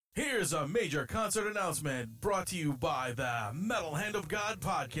Here's a major concert announcement brought to you by the Metal Hand of God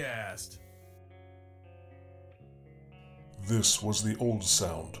podcast. This was the old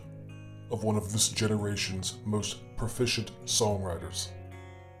sound of one of this generation's most proficient songwriters.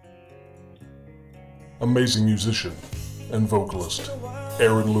 Amazing musician and vocalist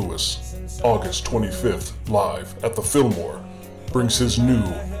Aaron Lewis, August 25th, live at the Fillmore, brings his new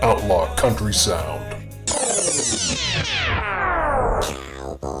outlaw country sound.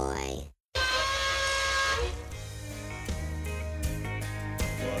 Cowboy.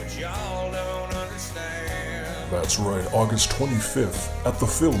 But y'all don't understand. That's right, August 25th at the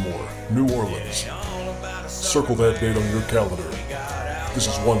Fillmore, New Orleans. Circle that date on your calendar. This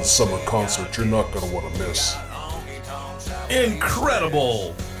is one summer concert you're not going to want to miss.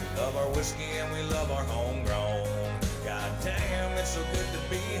 Incredible! Love our whiskey and we love our homegrown. God damn, it's so good to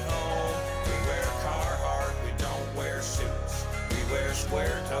be home. We wear Carhartt, we don't wear suits. We wear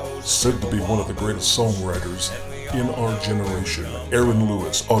square toes. Said to be one of the greatest songwriters in our generation, Aaron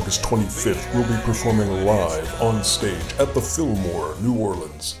Lewis, August 25th, will be performing live on stage at the Fillmore, New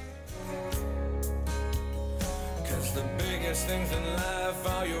Orleans. Cause the biggest things in life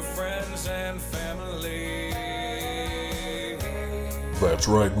are your friends and family. That's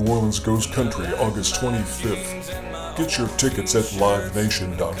right, New Orleans Goes Country, August 25th. Get your tickets at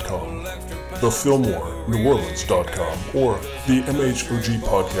livenation.com, thefillmoreneworleans.com, or the MHOG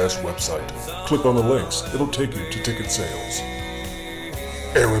podcast website. Click on the links, it'll take you to ticket sales.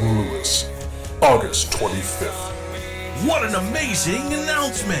 Aaron Lewis, August 25th. What an amazing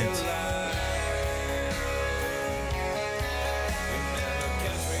announcement!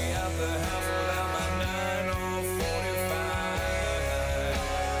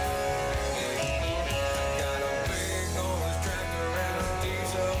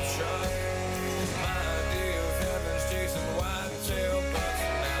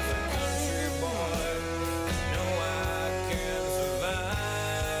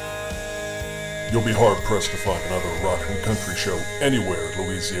 You'll be hard-pressed to find another rock and country show anywhere in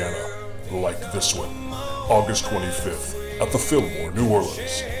Louisiana like this one, August 25th at the Fillmore, New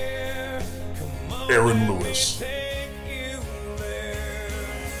Orleans. Aaron Lewis.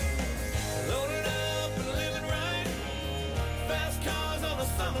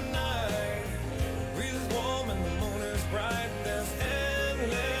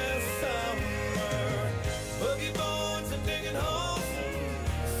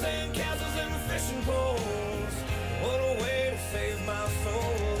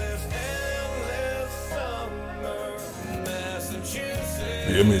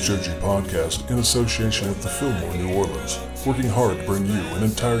 The MHOG podcast, in association with the Fillmore, New Orleans, working hard to bring you an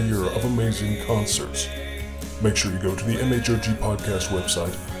entire year of amazing concerts. Make sure you go to the MHOG podcast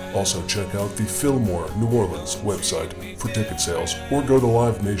website. Also check out the Fillmore, New Orleans website for ticket sales, or go to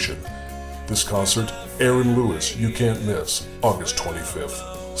Live Nation. This concert, Aaron Lewis, you can't miss, August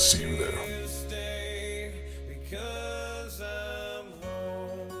 25th. See you there.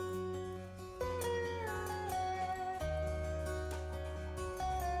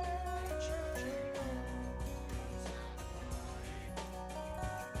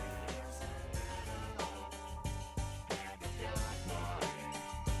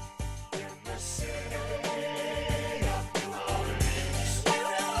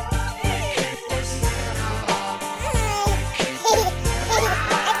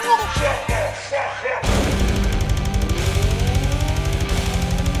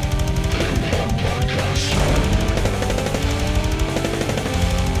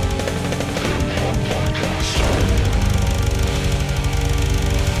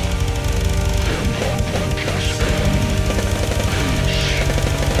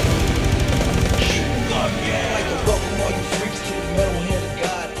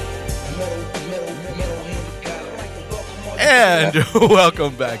 And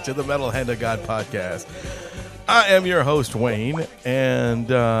welcome back to the Metal Hand of God podcast. I am your host, Wayne, and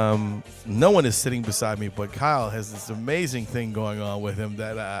no one is sitting beside me, but Kyle has this amazing thing going on with him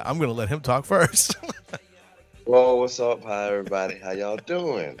that I'm going to let him talk first. Whoa, what's up? Hi, everybody. How y'all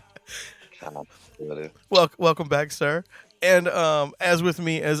doing? Welcome back, sir. And as with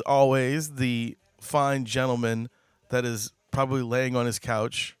me, as always, the fine gentleman that is probably laying on his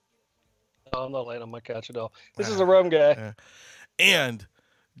couch. No, I'm not laying on my couch at all. This is a rum guy. And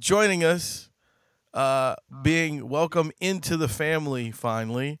joining us, being welcome into the family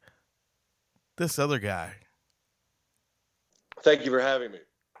finally, this other guy. Thank you for having me.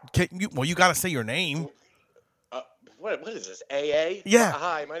 You got to say your name. What is this, AA? Yeah.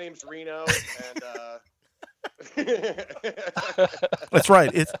 Hi, my name's Reno, and That's right.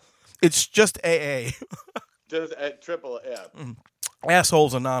 It's just AA. just at triple, yeah.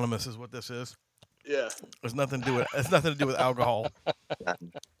 Assholes Anonymous is what this is. Yeah. It's nothing to do with alcohol. I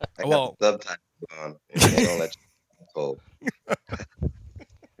got Well- the subtitles on. And they don't let you hold.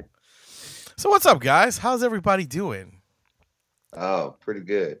 So what's up, guys? How's everybody doing? Oh, pretty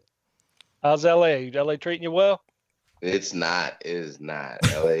good. How's LA? LA treating you well? It's not. It is not.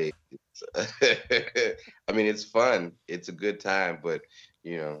 LA. I mean, it's fun. It's a good time, but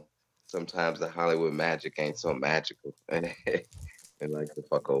sometimes the Hollywood magic ain't so magical. They like to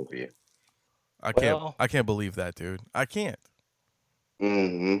fuck over you. Well- I can't believe that, dude. I can't.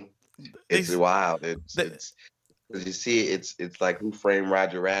 Mm-hmm. It's They- wild. It's because you see, it's like Who Framed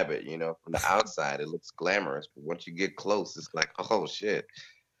Roger Rabbit. From the outside, it looks glamorous, but once you get close, it's like, oh shit,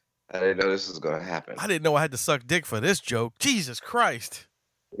 I didn't know this was gonna happen. I didn't know I had to suck dick for this joke. Jesus Christ.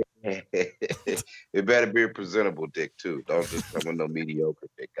 It better be a presentable dick too. Don't just come with no mediocre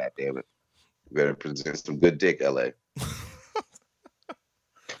dick. God damn it, you better present some good dick, LA.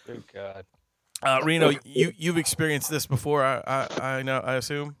 Good God. Reno, you've experienced this before. I know. I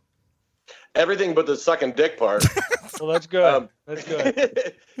assume. Everything but the sucking dick part. Well, that's good. That's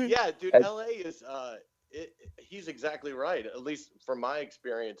good. Yeah, dude, LA is he's exactly right. At least from my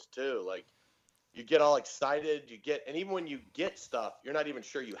experience too. Like, you get all excited, and even when you get stuff, you're not even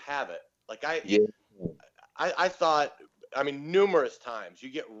sure you have it. Like I thought, I mean, numerous times you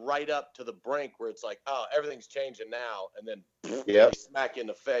get right up to the brink where it's like, oh, everything's changing now, and then they smack you in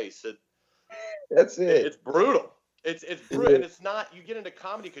the face. That's it. It's brutal. It's brutal, and it's not. You get into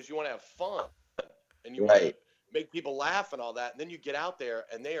comedy because you want to have fun, and you want to make people laugh and all that. And then you get out there,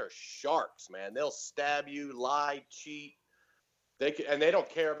 and they are sharks, man. They'll stab you, lie, cheat. And they don't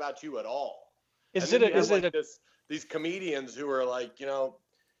care about you at all. These comedians who are like,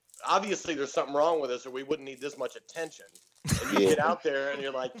 obviously there's something wrong with us, or we wouldn't need this much attention. And you get out there, and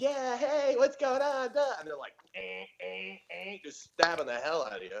you're like, yeah, hey, what's going on? And they're like, just stabbing the hell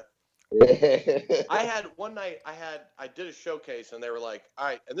out of you. I had one night, I did a showcase, and they were like, all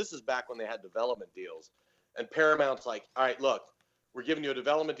right, and this is back when they had development deals, and Paramount's like, all right, look, we're giving you a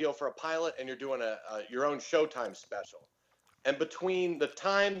development deal for a pilot, and you're doing your own Showtime special. And between the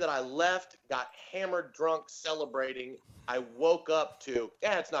time that I left, got hammered, drunk, celebrating, I woke up to,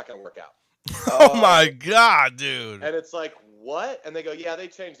 it's not going to work out. Oh my God, dude. And it's like, what? And they go, yeah, they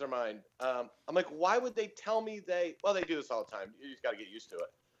changed their mind. I'm like, why would they tell me they do this all the time. You just got to get used to it.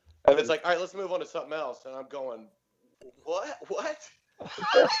 And it's like, all right, let's move on to something else. And I'm going, what?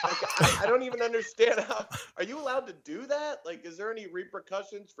 I don't even understand how. Are you allowed to do that? Like, is there any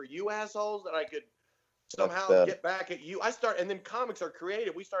repercussions for you assholes that I could somehow get back at you? And then comics are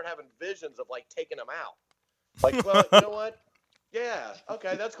creative. We start having visions of like taking them out. Like, well, you know what? Yeah,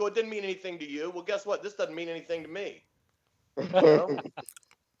 okay, that's cool. It didn't mean anything to you. Well, guess what? This doesn't mean anything to me.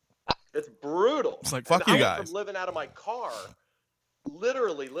 It's brutal. It's like, fuck and you I went guys. from living out of my car,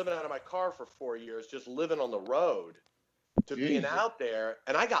 literally living out of my car for 4 years, just living on the road, to being out there.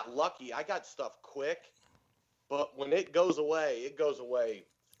 And I got lucky. I got stuff quick. But when it goes away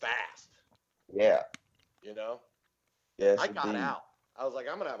fast. Yeah. Yes, I got indeed. out. I was like,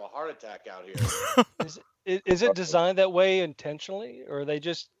 I'm going to have a heart attack out here. Is it designed that way intentionally, or are they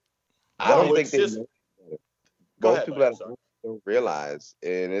just? I don't No, think it's they just- know. Go Most ahead, people Mike, sorry. don't realize,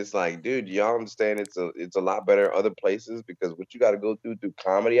 and it's like, dude, y'all understand it's a lot better in other places, because what you got to go through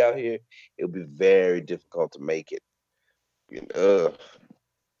comedy out here, it'll be very difficult to make it. I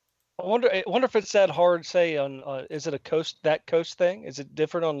wonder if it's that hard. Say on, is it that coast thing? Is it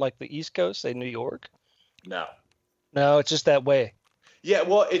different on like the East Coast, say New York? No. No, it's just that way. Yeah,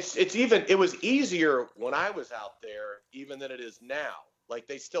 well, it was easier when I was out there even than it is now. Like,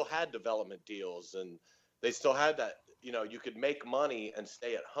 they still had development deals, and they still had that, you could make money and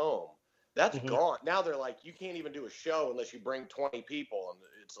stay at home. That's gone. Now they're like, you can't even do a show unless you bring 20 people. And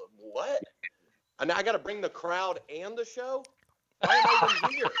it's like, what? And now I got to bring the crowd and the show? Why am I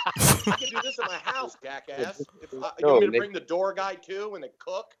even here? I can do this in my house, jackass. You want me to bring the door guy too and the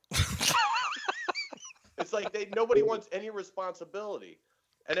cook? It's like nobody wants any responsibility.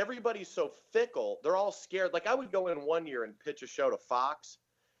 And everybody's so fickle. They're all scared. Like, I would go in one year and pitch a show to Fox.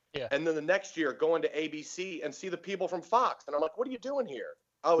 Yeah. And then the next year go into ABC and see the people from Fox. And I'm like, what are you doing here?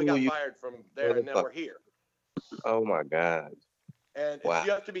 Oh, we got fired from there, and then we're here. Oh my God. And Wow. you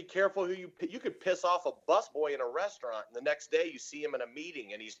have to be careful who you could piss off a busboy in a restaurant, and the next day you see him in a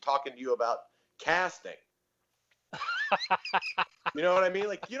meeting and he's talking to you about casting. You know what I mean?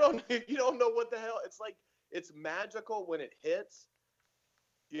 Like, you don't know what the hell. It's like, it's magical when it hits,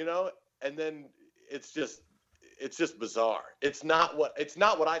 and then it's it's just bizarre. It's not what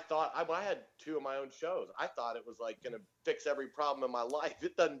I thought. When I had 2 of my own shows, I thought it was like going to fix every problem in my life.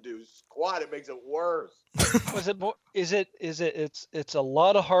 It doesn't do squat. It makes it worse. Was it more? Is it? It's a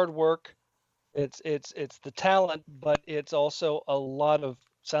lot of hard work. It's the talent, but it's also a lot of,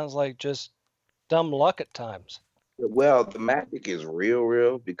 sounds like, just dumb luck at times. Well, the magic is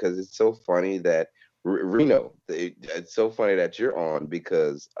real because it's so funny that Reno. It's so funny that you're on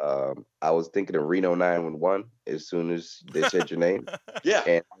because I was thinking of Reno 911 as soon as they said your name. Yeah.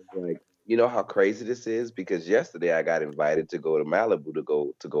 And I was like, you know how crazy this is? Because yesterday I got invited to go to Malibu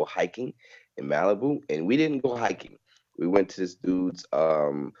to go hiking in Malibu, and we didn't go hiking. We went to this dude's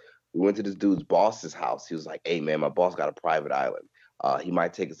boss's house. He was like, "Hey man, my boss got a private island. He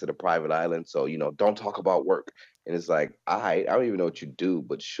might take us to the private island, so don't talk about work." And it's like, all right, I don't even know what you do,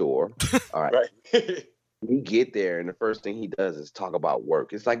 but sure. All right. Right. We get there, and the first thing he does is talk about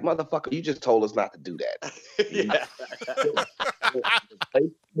work. It's like, motherfucker, you just told us not to do that. Yeah.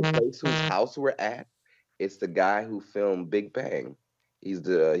 The place whose house we're at, it's the guy who filmed Big Bang. He's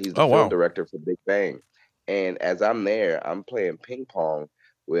the Oh, film wow. director for Big Bang. And as I'm there, I'm playing ping pong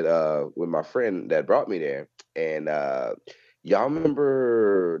with my friend that brought me there. And y'all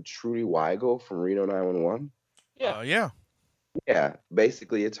remember Trudy Weigel from Reno 911? Yeah. Yeah. Yeah,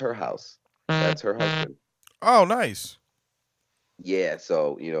 basically it's her house. That's her husband. Oh, nice. Yeah,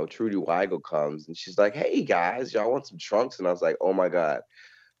 so Trudy Weigel comes and she's like, "Hey guys, y'all want some trunks?" And I was like, "Oh my God,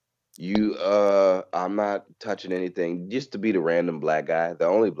 I'm not touching anything." Just to be the random black guy, the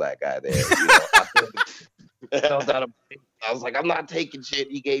only black guy there. I was like, "I'm not taking shit.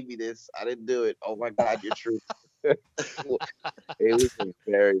 He gave me this. I didn't do it. Oh my God, you're true." It was a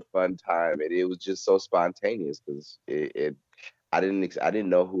very fun time, and it was just so spontaneous because I didn't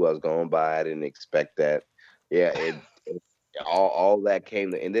know who I was going by. I didn't expect that. Yeah, all that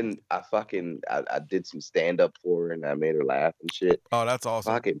came, and then I did some stand up for her, and I made her laugh and shit. Oh, that's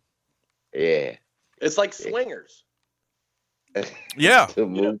awesome. Fucking yeah. It's like Swingers. Yeah. The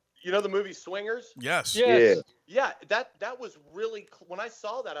movie. You know the movie Swingers? Yes. Yes. Yeah, that was really when I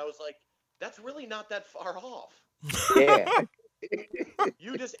saw that, I was like, that's really not that far off. Yeah.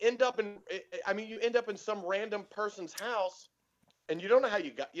 You just end up in some random person's house, and you don't know how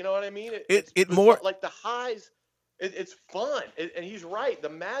you got. You know what I mean? It's more like the highs. It's fun, and he's right. The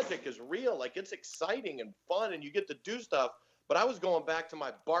magic is real. Like it's exciting and fun, and you get to do stuff. But I was going back to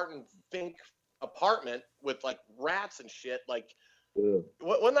my Barton Fink apartment with like rats and shit. Like,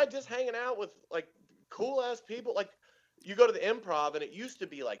 wasn't I just hanging out with like cool ass people? Like, you go to the Improv, and it used to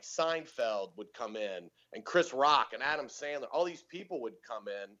be like Seinfeld would come in, and Chris Rock and Adam Sandler. All these people would come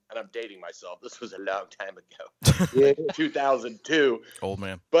in, and I'm dating myself. This was a long time ago, Yeah. 2002. old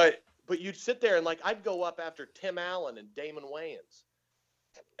man. But you'd sit there and like I'd go up after Tim Allen and Damon Wayans,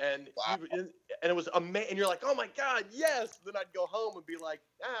 and it was amazing. And you're like, oh my God, yes. Then I'd go home and be like,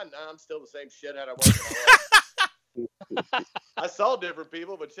 no, I'm still the same shithead I was. I saw different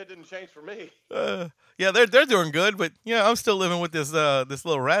people, but shit didn't change for me. Yeah, they're doing good, but I'm still living with this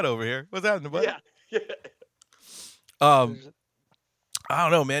little rat over here. What's happening, buddy? Yeah. I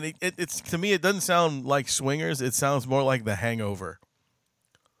don't know, man. It's to me, it doesn't sound like Swingers. It sounds more like The Hangover.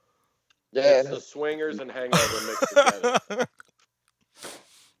 It's the Swingers and Hangover mixed together.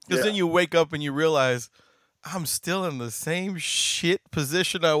 Because then you wake up and you realize I'm still in the same shit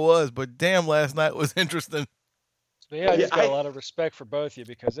position I was, but damn, last night was interesting. Yeah, I just got a lot of respect for both of you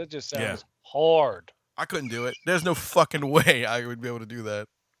because it just sounds hard. I couldn't do it. There's no fucking way I would be able to do that.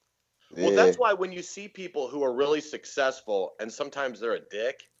 Well, that's why when you see people who are really successful and sometimes they're a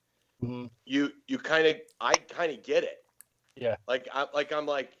dick, I kind of get it. Yeah. I'm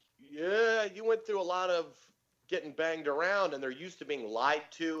like, yeah, you went through a lot of getting banged around, and they're used to being lied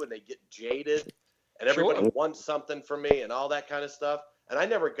to, and they get jaded, and everybody wants something from me, and all that kind of stuff. And I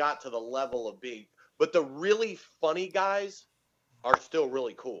never got to the level of being, but the really funny guys are still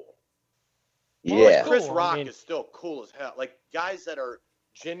really cool. Yeah. Well, like Chris Rock is still cool as hell. Like guys that are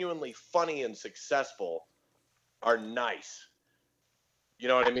genuinely funny and successful are nice. You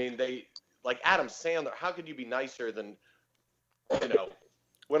know what I mean? They like Adam Sandler. How could you be nicer than,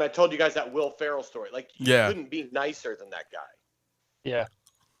 when I told you guys that Will Ferrell story, like you couldn't be nicer than that guy. Yeah.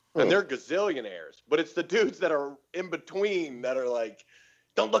 And they're gazillionaires, but it's the dudes that are in between that are like,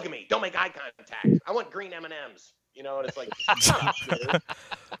 don't look at me, don't make eye contact. I want green M&Ms. And it's like, dude,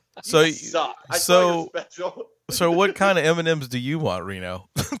 So you suck. I saw your special. So what kind of M&Ms do you want, Reno?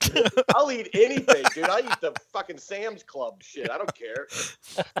 I'll eat anything, dude. I eat the fucking Sam's Club shit. I don't care.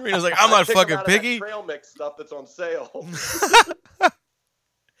 Reno's like, I'm not pick fucking them out of picky. that trail mix stuff that's on sale.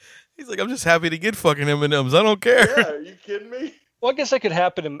 He's like, I'm just happy to get fucking M&Ms. I don't care. Yeah, are you kidding me? Well, I guess that could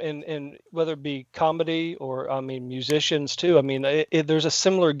happen in whether it be comedy or, I mean, musicians too. I mean, there's a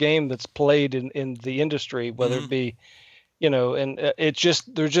similar game that's played in the industry, whether it be, and it's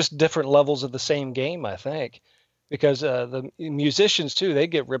just, they're just different levels of the same game, I think, because the musicians too, they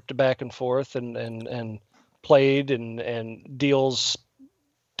get ripped back and forth and played and deals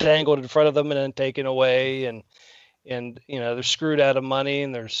dangled in front of them and then taken away, and they're screwed out of money,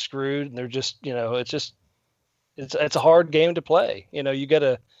 and they're screwed, and they're just, it's a hard game to play. You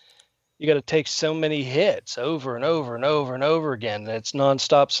gotta take so many hits over and over and over and over again. It's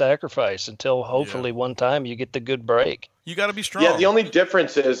nonstop sacrifice until hopefully one time you get the good break. You got to be strong. Yeah, the only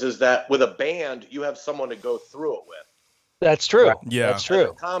difference is that with a band, you have someone to go through it with. That's true. Yeah. That's true. As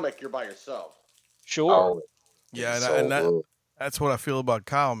a comic, you're by yourself. Sure. Oh, Yeah, so and good. that's what I feel about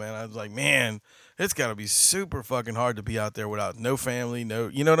Kyle, man. I was like, man, it's got to be super fucking hard to be out there without no family, no,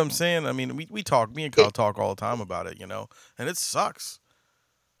 you know what I'm saying? I mean, we talk, me and Kyle talk all the time about it, and it sucks.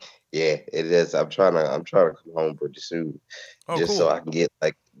 Yeah, it is. I'm trying to come home pretty soon, Oh, just cool. so I can get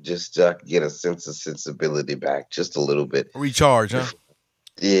just so I can get a sense of sensibility back, just a little bit. Recharge, huh?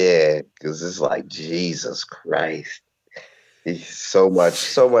 Yeah, because it's like Jesus Christ, so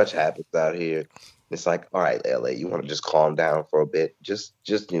much happens out here. It's like, all right, LA, you want to just calm down for a bit? Just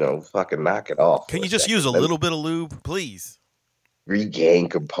fucking knock it off. Can for you just second. use a Let me little bit of lube, please? regain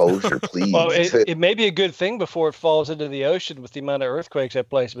composure, please? Well, it may be a good thing before it falls into the ocean with the amount of earthquakes that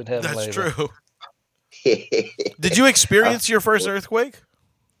place has been having That's lately. true. Did you experience your first earthquake?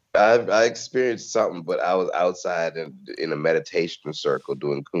 I experienced something, but I was outside in a meditation circle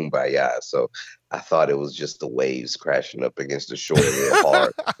doing kumbaya, so I thought it was just the waves crashing up against the shore real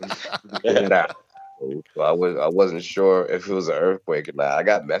hard. And so I wasn't sure if it was an earthquake or not. I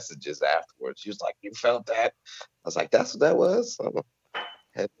got messages afterwards. She was like, "You felt that?" I was like, "That's what that was." I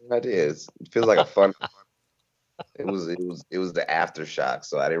had no idea. It feels like a fun. It was the aftershock,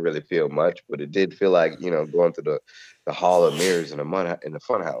 so I didn't really feel much, but it did feel like going through the hall of mirrors in the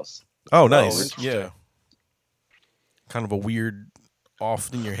fun house. Oh, nice. interesting. Yeah. Kind of a weird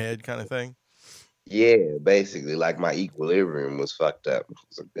off in your head kind of thing. Yeah, basically, like my equilibrium was fucked up. It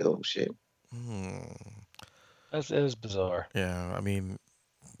was like, oh shit. It is bizarre. Yeah, I mean,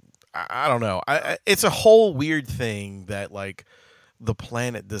 I don't know. It's a whole weird thing that like the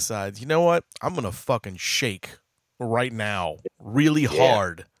planet decides, you know what? I'm gonna fucking shake right now, really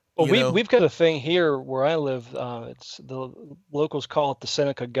hard. Well, we've got a thing here where I live. It's the locals call it the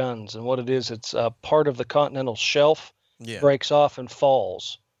Seneca Guns, and what it is, it's part of the continental shelf Yeah. breaks off and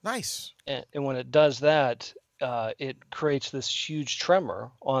falls, Nice. and when it does that, it creates this huge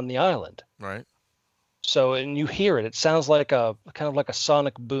tremor on the island. Right. So, and you hear it. It sounds like a kind of like a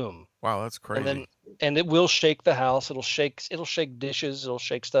sonic boom. Wow, that's crazy. And it will shake the house. It'll shake dishes. It'll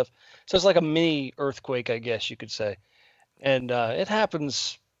shake stuff. So it's like a mini earthquake, I guess you could say. And it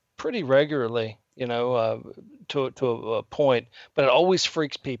happens pretty regularly, to a point. But it always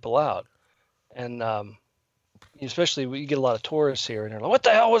freaks people out. And especially when you get a lot of tourists here, and they're like, "What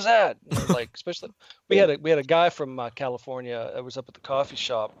the hell was that?" And like, especially we had a guy from California that was up at the coffee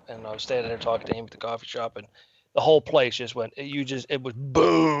shop, and I was standing there talking to him at the coffee shop, and the whole place just went. It was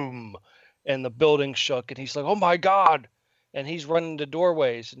boom, and the building shook, and he's like, "Oh my God!" And he's running to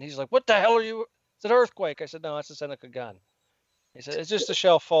doorways, and he's like, "What the hell are you? It's an earthquake." I said, "No, it's a Seneca gun." He said, "It's just a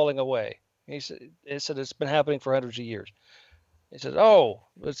shelf falling away." He said, "It's been happening for hundreds of years." He said, "Oh,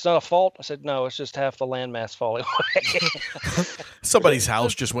 it's not a fault." I said, "No, it's just half the landmass falling away." Somebody's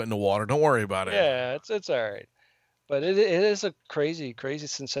house just went in the water. Don't worry about it. Yeah, it's all right. But it is a crazy, crazy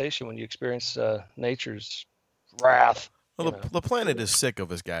sensation when you experience nature's wrath. Well, the planet is sick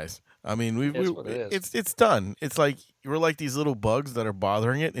of us, guys. I mean, That's what it is. it's done. It's like we're like these little bugs that are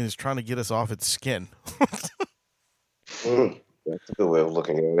bothering it, and it's trying to get us off its skin. That's a good way of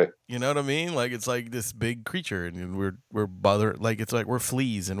looking at it. You know what I mean? Like it's like this big creature, and we're bothered. Like it's like we're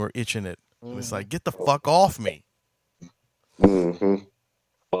fleas, and we're itching it. And it's like, get the fuck off me. Mm-hmm.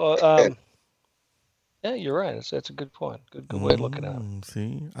 Well, yeah, you're right. That's a good point. Good way of looking at it.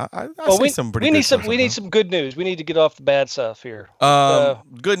 See, I Well, say some pretty. we good need stuff we need sometimes. some good news. We need to get off the bad stuff here.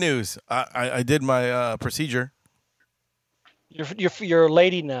 Good news. I did my procedure. You're a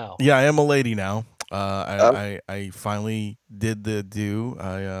lady now. Yeah, I am a lady now. I finally did the do.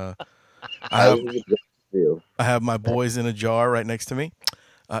 I have my boys in a jar right next to me.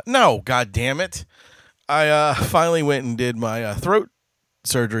 No, god damn it. I finally went and did my throat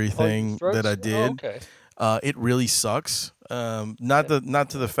surgery thing that I did. Oh, okay. It really sucks. Not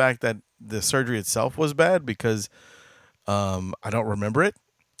to the fact that the surgery itself was bad, because I don't remember it.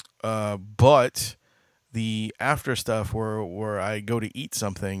 But the after stuff where I go to eat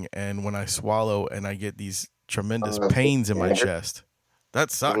something, and when I swallow and I get these tremendous pains in my chest.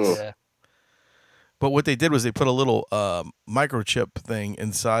 That sucks. Yeah. But what they did was they put a little microchip thing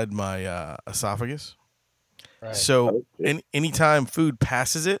inside my esophagus. Right. So anytime food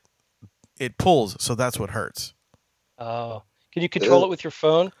passes it, it pulls. So that's what hurts. Oh, can you control it with your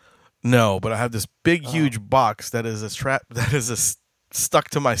phone? No, but I have this big, huge box that is stuck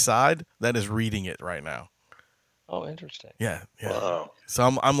to my side that is reading it right now. Oh, interesting. Yeah. Wow. So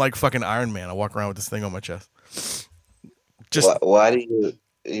I'm like fucking Iron Man. I walk around with this thing on my chest. Why do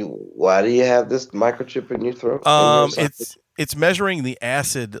you have this microchip in your throat? It's measuring the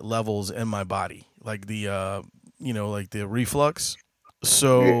acid levels in my body, like the like the reflux.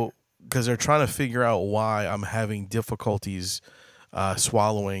 So because they're trying to figure out why I'm having difficulties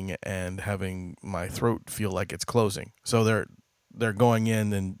swallowing and having my throat feel like it's closing. So they're going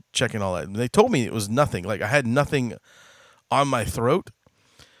in and checking all that. And they told me it was nothing. Like I had nothing on my throat.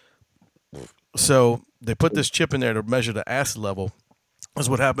 So they put this chip in there to measure the acid level. Because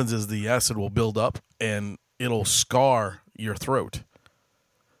what happens is the acid will build up and it'll scar your throat.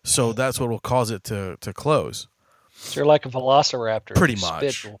 So that's what will cause it to close. So you're like a velociraptor. Pretty You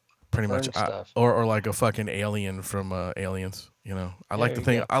much. spit will Pretty burn much. stuff. Or like a fucking alien from Aliens. I like There the you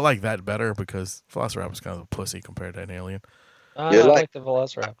thing. go. I like that better because Velociraptor's kind of a pussy compared to an alien. I You're like like- the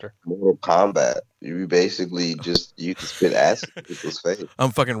velociraptor. Mortal Kombat. You basically you can spit acid in people's face.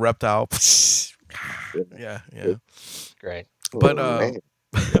 I'm fucking reptile. yeah. Great. But, Man,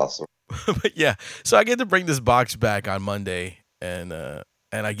 awesome. But yeah, so I get to bring this box back on Monday, and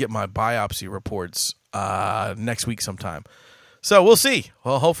I get my biopsy reports next week sometime. So we'll see.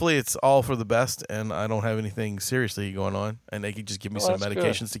 Well, hopefully it's all for the best, and I don't have anything seriously going on, and they can just give me some that's good.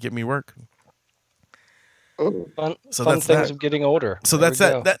 medications to get me work. Fun, So fun that's things that. of getting older. So There that's we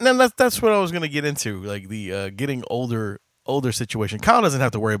that. go. That's what I was gonna get into, like the getting older situation. Kyle doesn't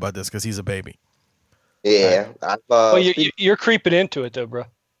have to worry about this because he's a baby. Yeah, Well, you're creeping into it though, bro.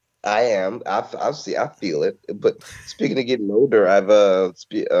 I am. I feel it. But speaking of getting older, I've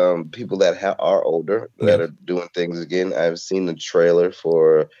people that are older that are doing things again. I've seen the trailer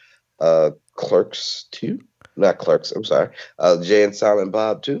for Clerks 2. Not Clerks. I'm sorry. Jay and Silent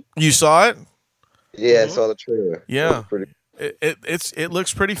Bob 2. You saw it? Yeah, I saw the trailer. Yeah. It was pretty. It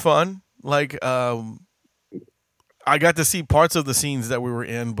looks pretty fun. Like I got to see parts of the scenes that we were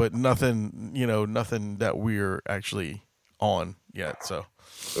in, but nothing that we're actually on yet. So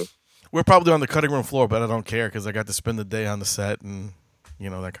we're probably on the cutting room floor, but I don't care because I got to spend the day on the set and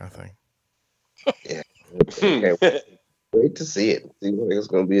that kind of thing. Okay, wait to see it. Seems like it's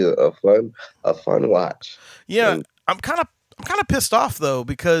going to be a fun watch. Yeah, I'm kind of pissed off though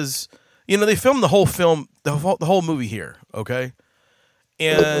because they filmed the whole movie here, okay?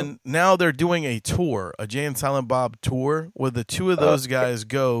 And now they're doing a tour, a Jay and Silent Bob tour, where the two of those guys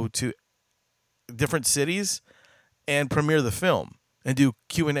go to different cities and premiere the film and do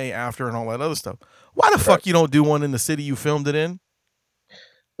Q&A after and all that other stuff. Why the fuck you don't do one in the city you filmed it in?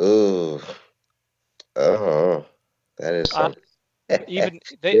 Ooh. That is something. Even Yeah,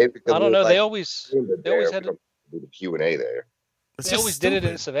 they, because I don't it was know. like- They always had do the Q&A there. It's they just always did it in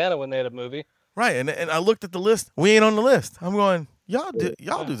stupid. Savannah when they had a movie. Right, and I looked at the list. We ain't on the list. I'm going, y'all do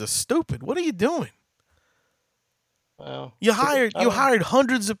the stupid. What are you doing? Well, You hired I don't-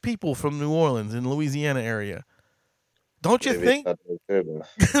 hundreds of people from New Orleans and Louisiana area. Don't you Maybe think? it's not good enough.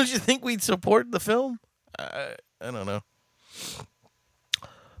 Don't you think we'd support the film? I don't know.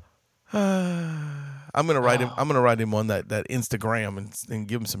 I'm gonna write him. I'm gonna write him on that Instagram and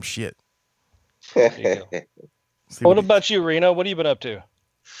give him some shit. there you go. See What he- about you, Reno? What have you been up to?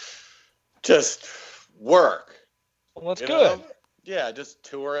 Just work. Well, that's you good. know? Yeah, just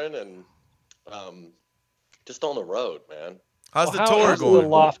touring and just on the road, man. How's Well, the tour how's going? the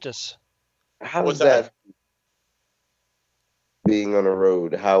Loftus? How What's is that being on the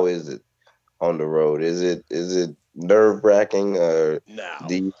road? How is it on the road? Is it nerve wracking or No.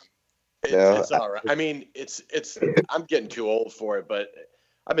 do you, It's all right. I mean, it's I'm getting too old for it, but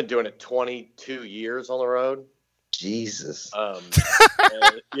I've been doing it 22 years on the road. Jesus?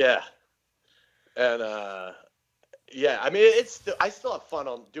 And, yeah. And yeah, I mean, I still have fun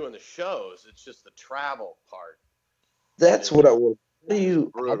on doing the shows. It's just the travel part. That's what I want.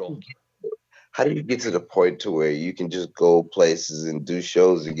 Brutal. How do you get to the point to where you can just go places and do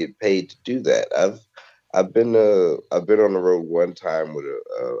shows and get paid to do that? I've been on the road one time with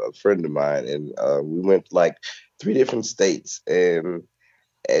a friend of mine, and we went like 3 different states, and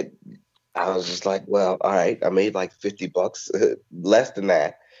I was just like, well, all right, I made like $50, less than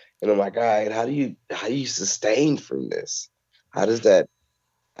that, and I'm like, all right, how do you sustain from this? How does that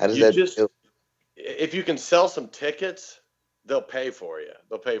feel? If you can sell some tickets, they'll pay for you.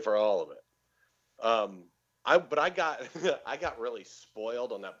 They'll pay for all of it. I got I got really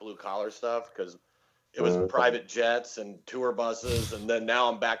spoiled on that blue collar stuff because it was private jets and tour buses, and then now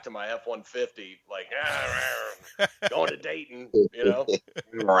I'm back to my F-150, like going to Dayton, you know.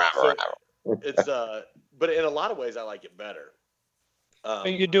 So it's but in a lot of ways I like it better.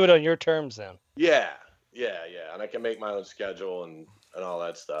 You do it on your terms then. Yeah, and I can make my own schedule and all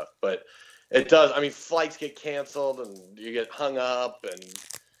that stuff. But it does. I mean, flights get canceled and you get hung up, and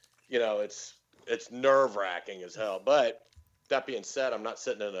you know it's nerve-wracking as hell. But that being said, I'm not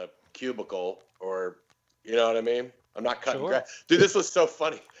sitting in a cubicle, or you know what I mean. I'm not cutting grass. Dude, this was so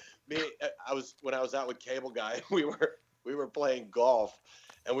funny. When I was out with Cable Guy, we were playing golf,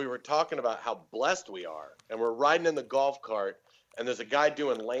 and we were talking about how blessed we are, and we're riding in the golf cart, and there's a guy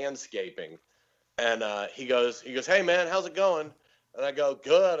doing landscaping, and he goes, "Hey man, how's it going?" And I go,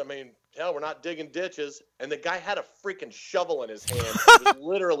 "Good. I mean, hell, we're not digging ditches." And the guy had a freaking shovel in his hand. He was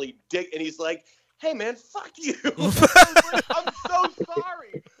literally and he's like, "Hey man, fuck you." I was like, "I'm so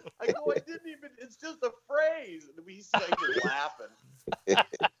sorry." I go, "I didn't even. It's just a phrase." And he started laughing. But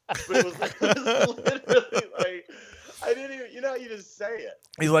it was literally like, I didn't even. You know, you just say it.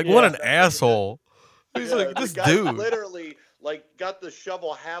 He's like, "What an asshole." He's like, "This guy dude." Literally, like, got the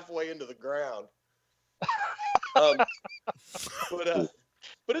shovel halfway into the ground.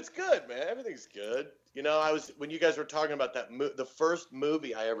 But it's good, man. Everything's good. You know, when you guys were talking about that, the first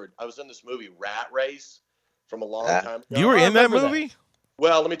movie I was in this movie, Rat Race, from a long time ago. You were in that movie? That.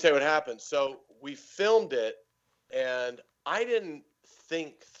 Well, let me tell you what happened. So we filmed it, and I didn't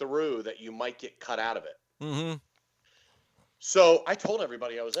think through that you might get cut out of it. Mm-hmm. So I told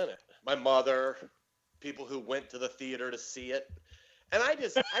everybody I was in it. My mother, people who went to the theater to see it. And I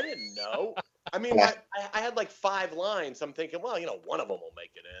didn't know. I mean, I had like 5 lines. I'm thinking, well, you know, one of them will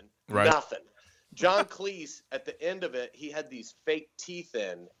make it in. Right. Nothing. John Cleese, at the end of it, he had these fake teeth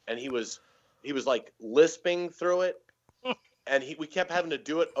in, and he was like lisping through it. And we kept having to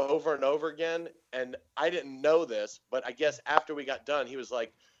do it over and over again. And I didn't know this, but I guess after we got done, he goes,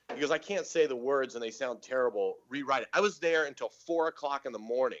 "I can't say the words and they sound terrible. Rewrite it." I was there until 4:00 in the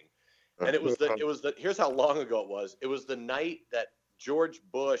morning. And it was here's how long ago it was. It was the night that George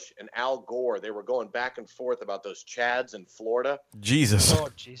Bush and Al Gore, they were going back and forth about those Chads in Florida. Jesus. Oh,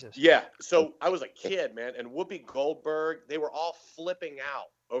 Jesus. Yeah. So I was a kid, man. And Whoopi Goldberg, they were all flipping out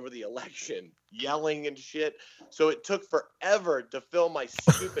over the election, yelling and shit. So it took forever to film my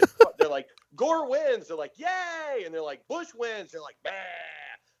stupid. They're like, "Gore wins." They're like, "Yay." And they're like, "Bush wins." They're like, "Bah."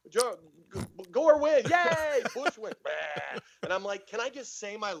 Gore wins, yay! Bush wins, bah. And I'm like, can I just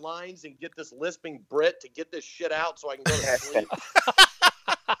say my lines and get this lisping Brit to get this shit out so I can go to sleep?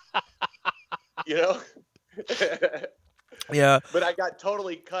 You know? Yeah. But I got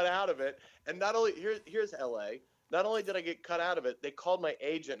totally cut out of it. And not only here's LA. Not only did I get cut out of it, they called my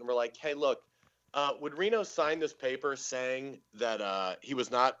agent and were like, "Hey, look, would Reno sign this paper saying that he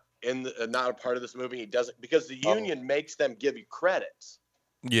was not not a part of this movie? He doesn't, because the union makes them give you credits."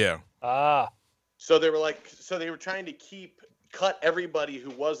 Yeah. So they were trying to cut everybody who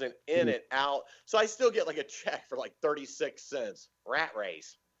wasn't in it out. So I still get like a check for like 36 cents. Rat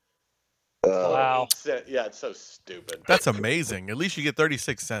Race. Wow. Yeah, it's so stupid. That's amazing. At least you get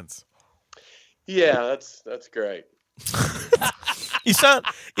 36 cents. Yeah, that's great. You sound,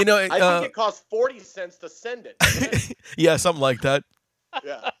 you know. I think it costs 40 cents to send it. Yeah, something like that.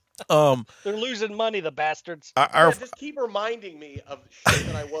 Yeah. They're losing money, the bastards. Just keep reminding me of shit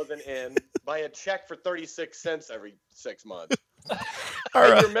that I wasn't in by a check for 36 cents every 6 months.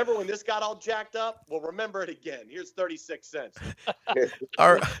 Hey, you remember when this got all jacked up? Well, remember it again. Here's 36 cents.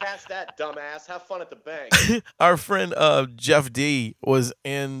 Cash that, dumbass. Have fun at the bank. Our friend Jeff D was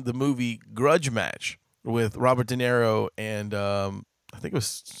in the movie Grudge Match with Robert De Niro and I think it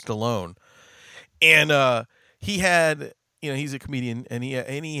was Stallone. And he had... You know, he's a comedian, and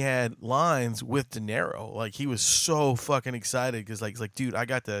he had lines with De Niro. Like, he was so fucking excited because, like, he's like, "Dude, I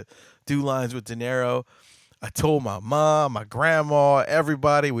got to do lines with De Niro." I told my mom, my grandma,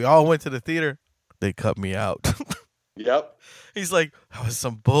 everybody. We all went to the theater. They cut me out. Yep. He's like, "That was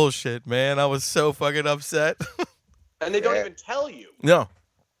some bullshit, man. I was so fucking upset." And they don't even tell you. No.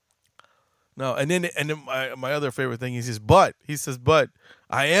 And then my other favorite thing is but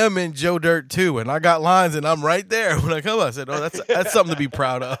I am in Joe Dirt too, and I got lines, and I'm right there when I come. I said, "Oh, that's something to be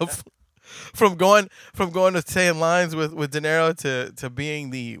proud of." From going to saying lines with De Niro to being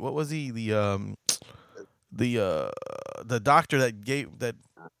the doctor that gave that.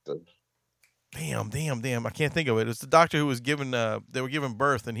 Damn! I can't think of it. It was the doctor who was given. They were giving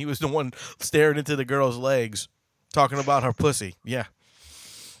birth, and he was the one staring into the girl's legs, talking about her pussy. Yeah.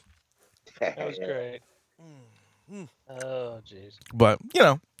 That was great. Oh, jeez. But, you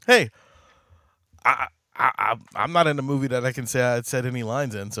know, hey, I I'm not in a movie that I can say I said any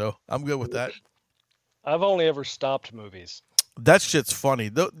lines in, so I'm good with that. I've only ever stopped movies. That shit's funny.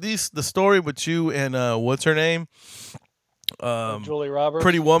 The story with you and what's her name? Julie Roberts.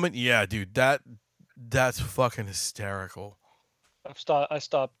 Pretty Woman. Yeah, dude. That's fucking hysterical. I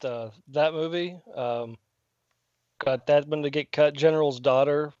stopped that movie. Got that one to get cut. General's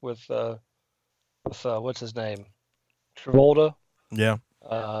Daughter with what's his name? Travolta. Yeah.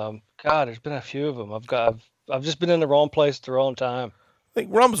 God, there's been a few of them. I've just been in the wrong place at the wrong time. I think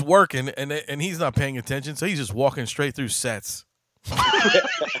Rum's working and he's not paying attention, so he's just walking straight through sets.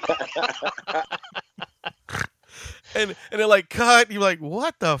 and they're like, cut. You're like,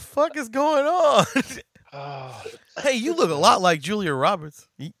 what the fuck is going on? Oh, Hey, you look a lot like Julia Roberts.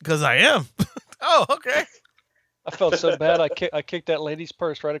 Because I am. Oh, okay. I felt so bad. I kicked that lady's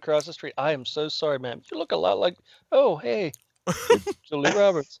purse right across the street. I am so sorry, ma'am. You look a lot like. Oh, hey, Julia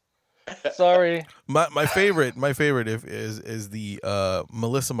Roberts. Sorry. My favorite is the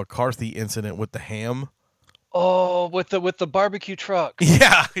Melissa McCarthy incident with the ham. Oh, with the barbecue truck.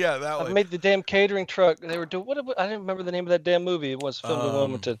 Yeah, that I one. made the damn catering truck. They were doing. I didn't remember the name of that damn movie. It was filmed in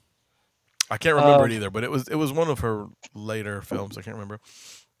Wilmington. I can't remember it either, but it was one of her later films. I can't remember.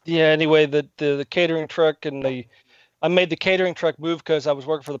 Yeah. Anyway, the catering truck I made the catering truck move because I was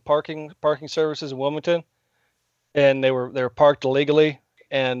working for the parking services in Wilmington, and they were parked illegally,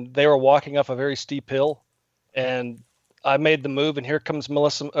 and they were walking up a very steep hill, and I made the move, and here comes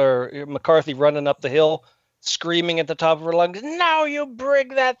McCarthy running up the hill, screaming at the top of her lungs, "Now you bring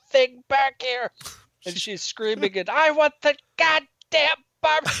that thing back here!" And she's screaming, and "I want the goddamn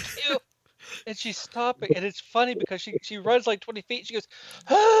barbecue!" And she's stopping, and it's funny because she runs like 20 feet. She goes,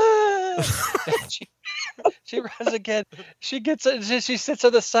 "Ah!" And she runs again. She she sits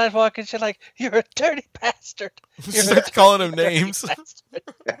on the sidewalk, and she's like, "You're a dirty bastard." She starts calling him names.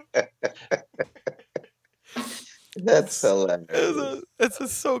 That's hilarious.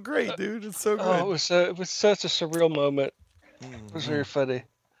 It's so great, dude. It's so great. Oh, it was such a surreal moment. It was very funny.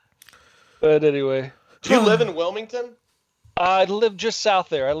 But anyway, Do you live in Wilmington? I live just south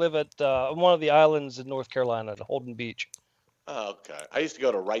there. I live at one of the islands in North Carolina, at Holden Beach. Oh, okay. I used to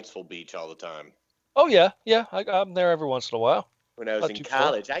go to Wrightsville Beach all the time. Oh yeah. I'm there every once in a while. When I was Not in too far.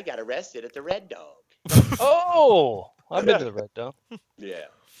 college, I got arrested at the Red Dog. Oh, I've been to the Red Dome. Yeah,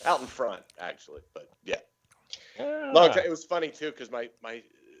 out in front actually, but yeah. Ah. Long time. It was funny too because my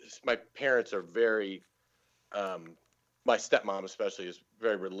parents are very, my stepmom especially is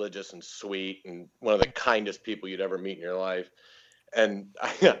very religious and sweet and one of the kindest people you'd ever meet in your life. And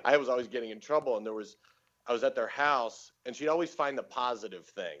I was always getting in trouble, and I was at their house, and she'd always find the positive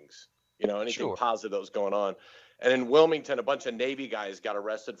things, anything Sure. positive that was going on. And in Wilmington, a bunch of Navy guys got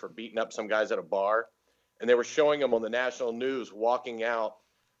arrested for beating up some guys at a bar, and they were showing them on the national news walking out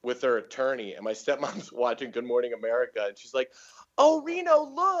with their attorney. And my stepmom's watching Good Morning America, and she's like, "Oh, Reno,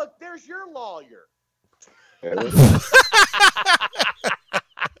 look, there's your lawyer." I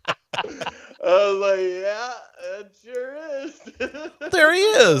was like, "Yeah, it sure is." There he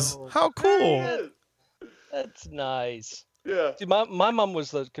is. How There he cool. is. That's nice. Yeah. See, my mom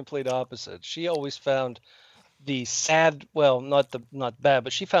was the complete opposite. She always found the sad, well, not bad,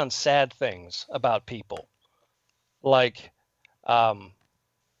 but she found sad things about people. Like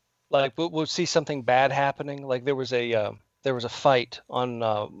we'll see something bad happening. Like there was a fight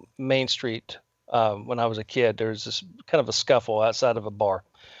on Main Street when I was a kid. There was this kind of a scuffle outside of a bar,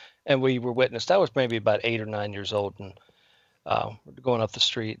 and we were witnessed. I was maybe about 8 or 9 years old, and we're going up the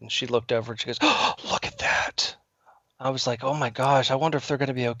street, and she looked over and she goes, "Oh, look at that." I was like, "Oh my gosh, I wonder if they're going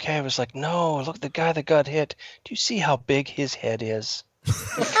to be okay." I was like, "No, look, the guy that got hit. Do you see how big his head is?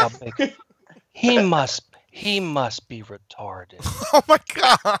 Look how big. He must be retarded." Oh my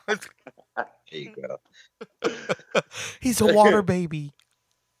god. There you go. He's a water baby.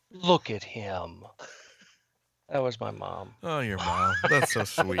 Look at him. That was my mom. Oh, your mom. That's so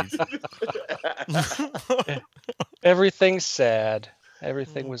sweet. Everything's sad.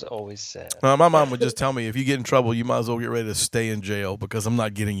 Everything was always sad. My mom would just tell me, if you get in trouble, you might as well get ready to stay in jail because I'm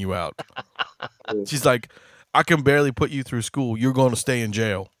not getting you out. She's like, "I can barely put you through school. You're going to stay in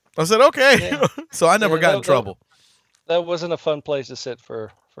jail." I said, "Okay." Yeah. So I never Yeah, got in trouble. That wasn't a fun place to sit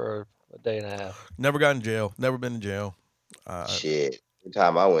for a day and a half. Never got in jail. Never been in jail. Shit. Every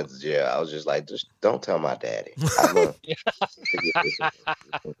time I went to jail, I was just like, just don't tell my daddy. I'm gonna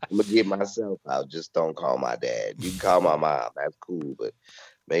get myself out. Just don't call my dad. You can call my mom. That's cool, but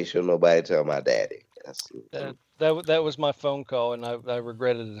make sure nobody tell my daddy. That was my phone call, and I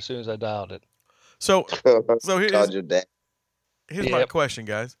regretted it as soon as I dialed it. So here's Called your dad. my Yep. question,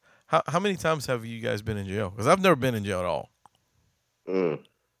 guys. How many times have you guys been in jail? Because I've never been in jail at all. Mm.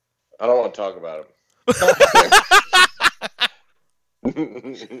 I don't want to talk about it.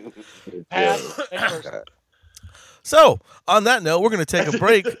 Pass. Next person. So, on that note, we're going to take a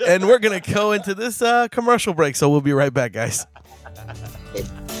break, and we're going to go into this commercial break. So we'll be right back, guys.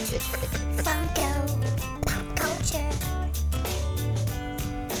 Funko Pop Culture.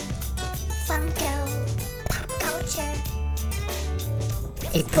 Funko Pop Culture.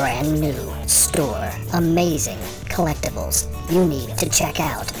 A brand new store. Amazing collectibles you need to check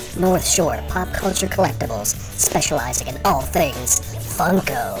out. North Shore Pop Culture Collectibles, specializing in all things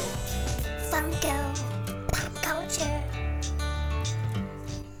Funko. Funko Pop Culture.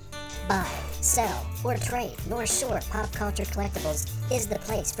 Buy, sell, or trade. North Shore Pop Culture Collectibles is the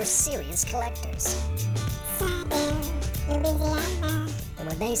place for serious collectors. And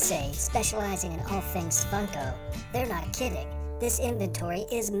when they say specializing in all things Funko, they're not kidding. This inventory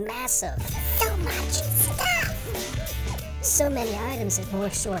is massive. So much stuff. So many items at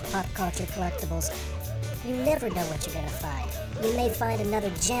North Shore Pop Culture Collectibles. You never know what you're gonna find. You may find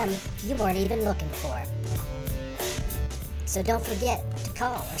another gem you weren't even looking for. So don't forget to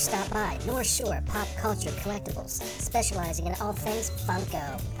call or stop by North Shore Pop Culture Collectibles, specializing in all things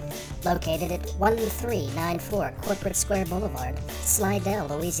Funko. Located at 1394 Corporate Square Boulevard, Slidell,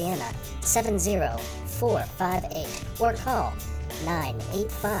 Louisiana, 70458, or call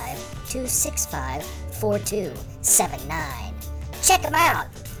 985-265-4279. Check them out!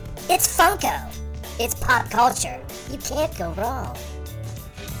 It's Funko! It's pop culture. You can't go wrong.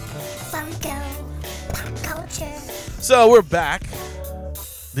 Funko Pop Culture. So we're back.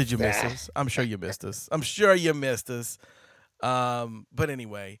 Did you miss us? I'm sure you missed us. But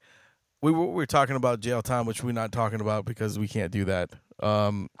anyway, we were talking about jail time, which we're not talking about because we can't do that.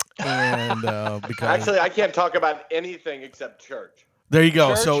 Because Actually, I can't talk about anything except church. there you go.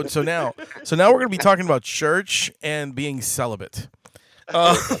 Church. So now we're going to be talking about church and being celibate.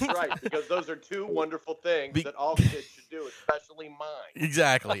 That's right, because those are two wonderful things that all kids should do, especially mine.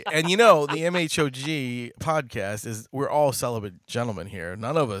 Exactly. And the MHOG podcast is we're all celibate gentlemen here.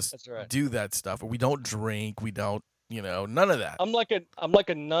 None of us That's right. do that stuff. We don't drink. We don't, none of that. I'm like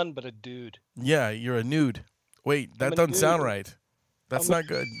a nun, but a dude. Yeah, you're a nude. Wait, that I'm a doesn't sound nude. right. That's I'm a- not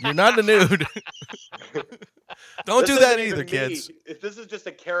good. You're not a nude. Don't do This that isn't either, even kids. me. This is just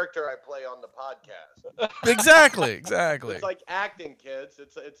a character I play on the podcast. Exactly. It's like acting, kids.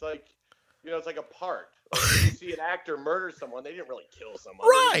 It's like, it's like a part. Like when you see an actor murder someone, they didn't really kill someone.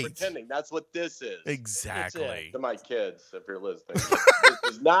 They're Right. just pretending. That's what this is. Exactly. To my kids, if you're listening, this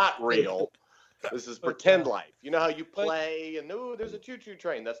is not real. This is pretend life. You know how you play and there's a choo-choo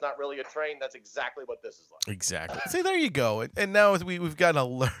train. That's not really a train. That's exactly what this is like. Exactly. See, there you go. And now we've got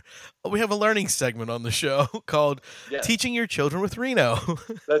we have a learning segment on the show called Yes. Teaching Your Children with Reno.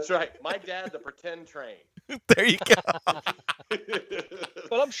 That's right. My dad, the pretend train. There you go.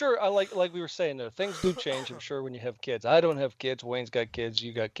 But I'm sure, like we were saying, though, things do change. I'm sure when you have kids. I don't have kids. Wayne's got kids.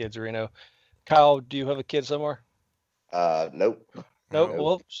 You got kids, Reno. Kyle, do you have a kid somewhere? Nope. Nope.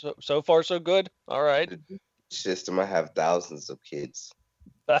 Well, so far so good. All right. System, I have thousands of kids.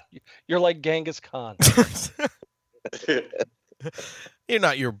 You're like Genghis Khan. You're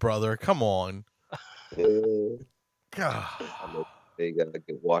not your brother. Come on. God. They gotta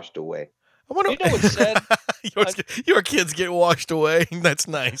get washed away. I wonder. You know what's sad? Your kids get washed away. That's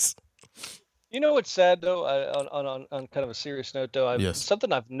nice. You know what's sad though? On kind of a serious note though, Yes.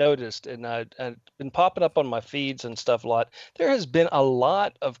 something I've noticed, and I've been popping up on my feeds and stuff a lot. There has been a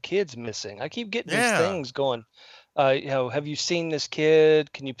lot of kids missing. I keep getting Yeah. these things going. Have you seen this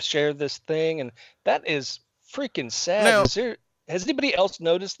kid? Can you share this thing? And that is freaking sad. Now- Has anybody else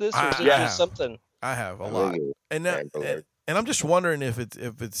noticed this, or is it Yeah. just something? I have a I lot, really- and I'm just wondering if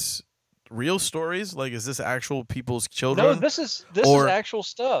it's real stories. Like, is this actual people's children? No, this is Or- actual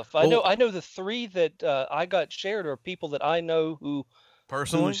stuff. I know the three that I got shared are people that I know who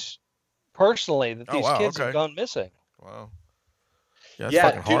personally. personally that Oh, these wow, kids okay. have gone missing. Wow. Yeah, it's Yeah,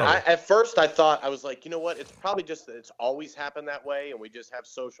 fucking dude. horrible. At first, I thought, I was like, you know what? It's probably just that it's always happened that way, and we just have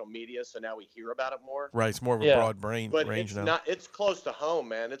social media, so now we hear about it more. Right, it's more of a Yeah. broad range But it's now. not. It's close to home,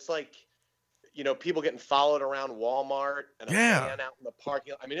 man. It's like, people getting followed around Walmart and a Yeah. van out in the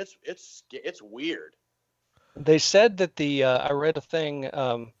parking lot. I mean, it's weird. They said that I read a thing.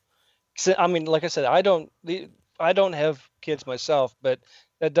 I mean, like I said, I don't have kids myself, but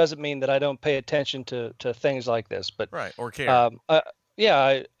that doesn't mean that I don't pay attention to things like this. But Right, or care.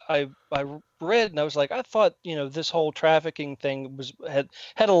 yeah, I read and I was like, I thought this whole trafficking thing had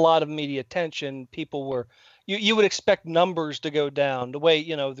a lot of media attention. People were you would expect numbers to go down the way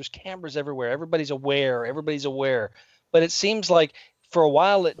there's cameras everywhere. Everybody's aware, but it seems like for a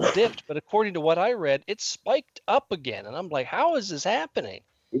while it dipped. But according to what I read, it spiked up again, and I'm like, how is this happening?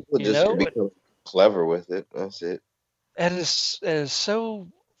 People You just know? become clever with it. That's it. And it's so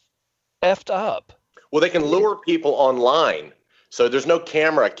effed up. Well, they can lure people online, so there's no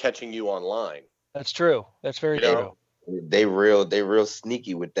camera catching you online. That's true. That's very You know? true. They real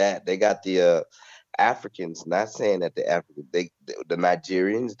sneaky with that. They got the Africans. Not saying that the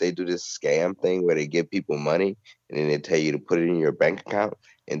Nigerians, they do this scam thing where they give people money and then they tell you to put it in your bank account,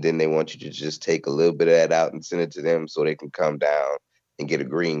 and then they want you to just take a little bit of that out and send it to them so they can come down and get a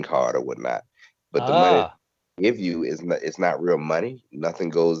green card or whatnot. But the money they give you it's not real money. Nothing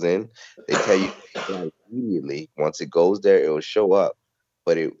goes in. They tell you immediately. Once it goes there, it will show up,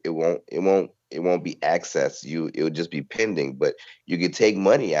 but it won't be accessed. It will just be pending. But you can take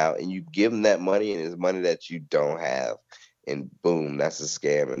money out and you give them that money, and it's money that you don't have, and boom, that's a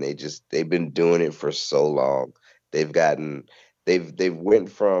scam. And they've been doing it for so long. They've went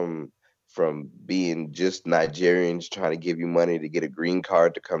from being just Nigerians trying to give you money to get a green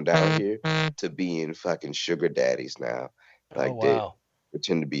card to come down here to being fucking sugar daddies now. Like they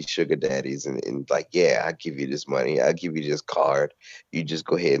pretend to be sugar daddies and like, yeah, I give you this money, I give you this card, you just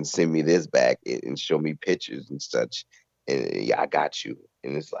go ahead and send me this back and show me pictures and such, and yeah, I got you.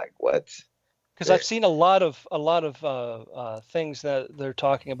 And it's like, what? Because I've seen a lot of things that they're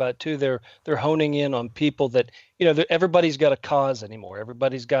talking about too. They're honing in on people that, you know, everybody's got a cause anymore.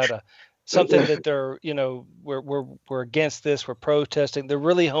 Everybody's got something that they're, you know, we're against this, we're protesting. They're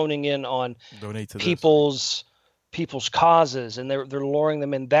really honing in on people's causes, and they're luring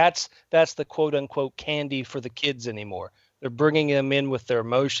them in. That's the quote unquote candy for the kids anymore. They're bringing them in with their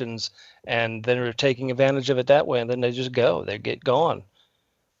emotions, and then they're taking advantage of it that way, and then they just go. They get gone.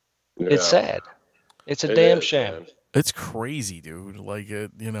 Yeah. It's sad. It's a damn shame. Man. It's crazy, dude. Like, you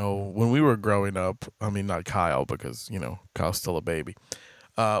know, when we were growing up, I mean, not Kyle, because, you know, Kyle's still a baby.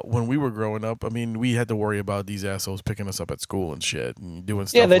 When we were growing up, I mean, we had to worry about these assholes picking us up at school and shit and doing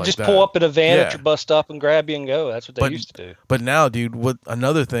stuff like that. Yeah, they just pull up in a van at your bus stop and grab you and go. That's what they used to do. But now, dude,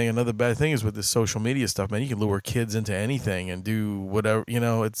 another bad thing is with this social media stuff, man, you can lure kids into anything and do whatever, you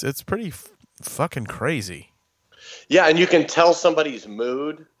know, it's pretty fucking crazy. Yeah, and you can tell somebody's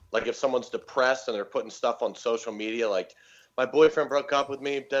mood. Like if someone's depressed and they're putting stuff on social media, like my boyfriend broke up with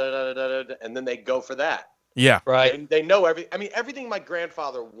me, and then they go for that. Yeah, right. And they know everything my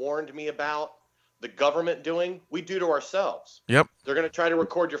grandfather warned me about the government doing, we do to ourselves. Yep. They're going to try to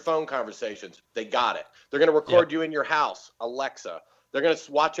record your phone conversations. They got it. They're going to record you in your house, Alexa. They're going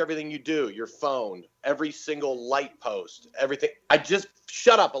to watch everything you do, your phone, every single light post, everything.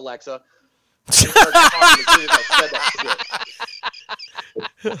 Shut up, Alexa.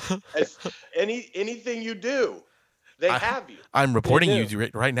 Anything you do, they have you. I'm reporting you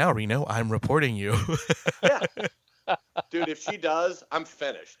right now, Reno. I'm reporting you. Yeah. Dude, if she does, I'm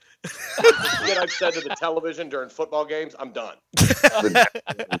finished. What I've said to the television during football games, I'm done.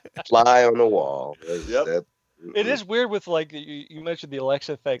 Fly on the wall. Yep. It is weird with, like, you mentioned the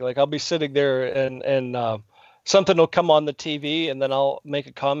Alexa thing. Like, I'll be sitting there and something will come on the TV, and then I'll make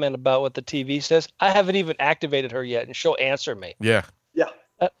a comment about what the TV says. I haven't even activated her yet, and she'll answer me. Yeah. Yeah.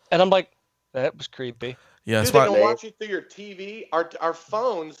 And I'm like, that was creepy. Yeah, dude, they can watch you through your TV. Our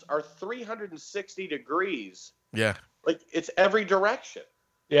phones are 360 degrees. Yeah. Like, it's every direction.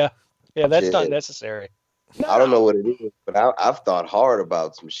 Yeah. Yeah, that's not necessary. No. I don't know what it is, but I've thought hard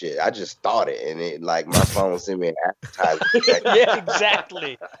about some shit. I just thought it, and it, like, my phone sent me an advertisement. Yeah,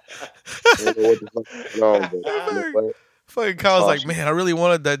 exactly. Fucking Kyle's like, man, I really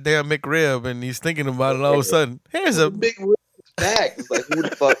wanted that damn McRib, and he's thinking about it, and all of a sudden, here's a big rib back. It's like, who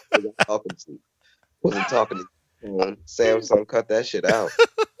the fuck was I talking to? Wasn't talking to Samsung. Cut that shit out.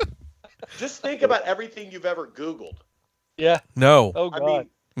 Just think about everything you've ever Googled. Yeah. No. Oh, God. I mean,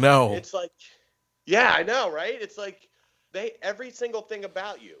 no. It's like, yeah, I know, right? It's like every single thing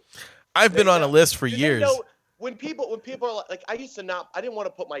about you. I've been on a list for years. When people are like, I didn't want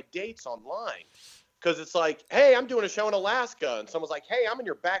to put my dates online because it's like, hey, I'm doing a show in Alaska, and someone's like, hey, I'm in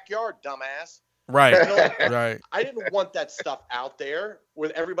your backyard, dumbass. Right. You know, right. I didn't want that stuff out there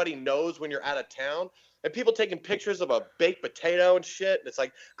where everybody knows when you're out of town. And people taking pictures of a baked potato and shit. And it's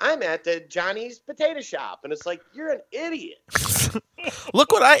like, I'm at the Johnny's potato shop. And it's like, you're an idiot.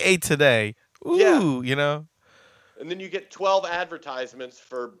 Look what I ate today. Ooh, yeah. You know. And then you get 12 advertisements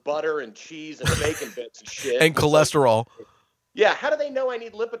for butter and cheese and bacon bits and shit. And cholesterol. Like, yeah. How do they know I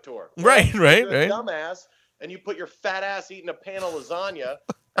need Lipitor? Right. You're a dumbass. And you put your fat ass eating a pan of lasagna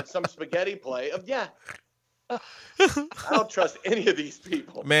and some spaghetti plate of, I don't trust any of these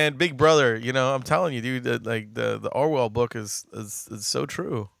people. Man, Big Brother, you know, I'm telling you, dude, like the Orwell book is so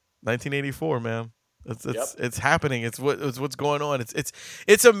true. 1984, man. It's happening. It's what's going on.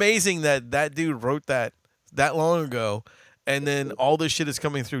 It's amazing that dude wrote that long ago, And then all this shit is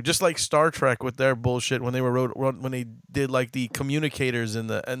coming through, just like Star Trek with their bullshit when they when they did like the communicators and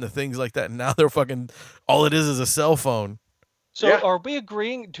the things like that. And now they're fucking all it is a cell phone. So are we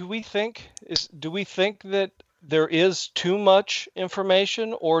agreeing? Do we think that there is too much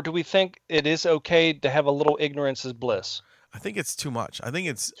information, or do we think it is okay to have a little ignorance is bliss? I think it's too much. I think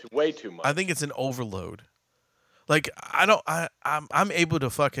it's way too much. I think it's an overload. Like I'm able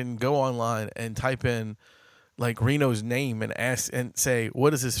to fucking go online and type in like Reno's name and ask and say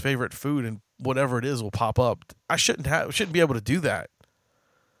what is his favorite food, and whatever it is will pop up. I shouldn't be able to do that.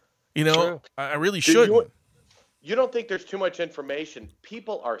 You know, True. I really shouldn't. You don't think there's too much information?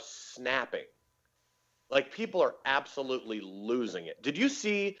 People are snapping. Like people are absolutely losing it. Did you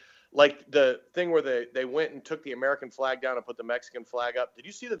see like the thing where they went and took the American flag down and put the Mexican flag up? Did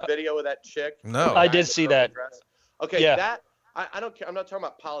you see the video of that chick? No. I did see that. Dress? Okay, Yeah. that I don't care. I'm not talking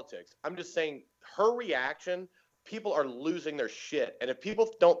about politics. I'm just saying her reaction. People are losing their shit, and if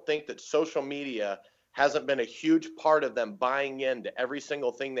people don't think that social media hasn't been a huge part of them buying into every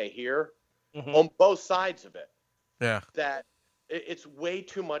single thing they hear on both sides of it, that it's way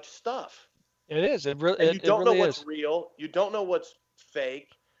too much stuff. It is. It really. And you don't know really what's is. real. You don't know what's fake.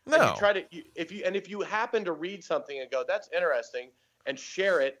 No. And you try to if you happen to read something and go, that's interesting, and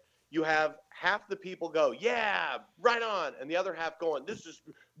share it, you have half the people go, yeah, right on, and the other half going, this is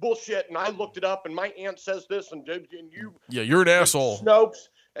bullshit, and I looked it up, and my aunt says this, and you. Yeah, you're an asshole. Snopes,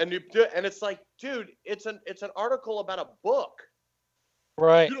 and it's like, dude, it's an article about a book.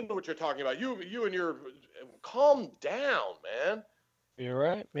 Right. You don't know what you're talking about. You and your calm down, man. You're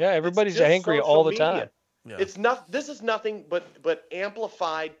right. Yeah, everybody's just angry social all the media. time. Yeah. It's not. This is nothing but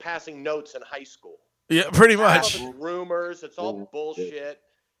amplified passing notes in high school. Yeah, pretty All much. of it's rumors. It's all bullshit.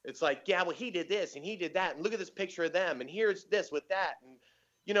 It's like, yeah, well, he did this and he did that, and look at this picture of them, and here's this with that, and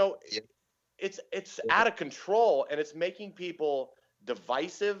you know, it's out of control, and it's making people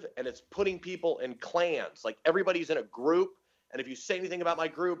divisive, and it's putting people in clans. Like everybody's in a group, and if you say anything about my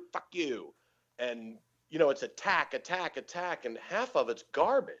group, fuck you, and you know, it's attack, and half of it's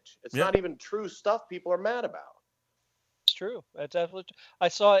garbage. It's not even true stuff people are mad about. It's true. That's absolutely true. I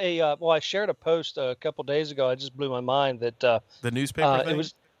saw I shared a post a couple days ago. I just blew my mind that The newspaper thing? it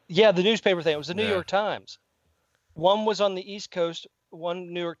was the newspaper thing. It was the New Yeah. York Times. One was on the East Coast.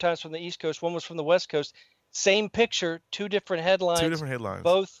 One New York Times from the East Coast. One was from the West Coast. Same picture, two different headlines. Two different headlines.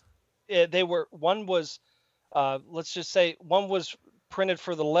 Both, they were. One was, let's just say, one was printed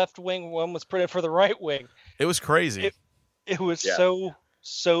for the left wing. One was printed for the right wing. It was crazy. It was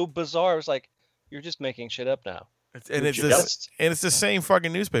so bizarre. It was like, you're just making shit up now. It's the same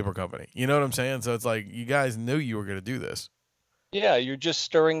fucking newspaper company. You know what I'm saying? So it's like you guys knew you were going to do this. Yeah, you're just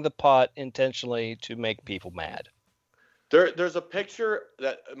stirring the pot intentionally to make people mad. There's a picture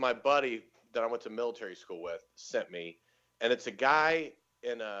that my buddy that I went to military school with sent me, and it's a guy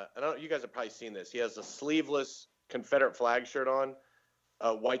in a. I don't know, you guys have probably seen this. He has a sleeveless Confederate flag shirt on,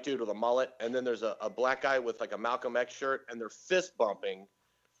 a white dude with a mullet, and then there's a black guy with like a Malcolm X shirt, and they're fist bumping,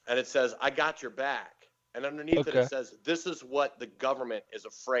 and it says, "I got your back." And underneath it says, "This is what the government is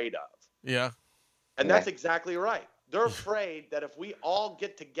afraid of." Yeah. And that's exactly right. They're afraid that if we all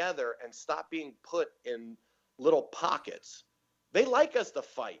get together and stop being put in little pockets, they like us to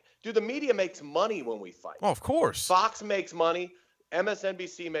fight. Dude, the media makes money when we fight. Oh, of course. Fox makes money.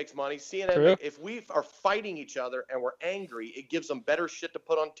 MSNBC makes money. CNN. True. If we are fighting each other and we're angry, it gives them better shit to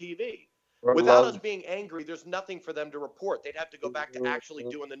put on TV. Right. Without us being angry, there's nothing for them to report. They'd have to go back to actually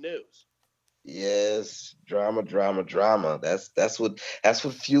doing the news. Yes, drama. That's what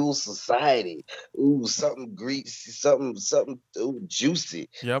fuels society. Ooh, something greasy, something juicy.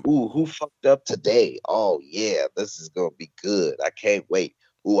 Yep. Ooh, who fucked up today? Oh yeah, this is gonna be good. I can't wait.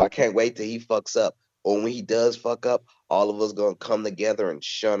 Ooh, I can't wait till he fucks up. Or when he does fuck up, all of us gonna come together and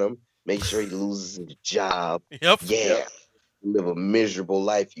shun him. Make sure he loses his job. Yep. Yeah, live a miserable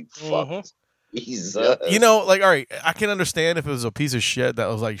life. You fuckers. Jesus. You know, like, all right, I can understand if it was a piece of shit that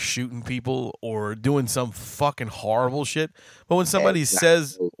was like shooting people or doing some fucking horrible shit. But when somebody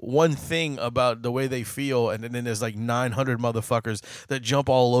says one thing about the way they feel, and then there's like 900 motherfuckers that jump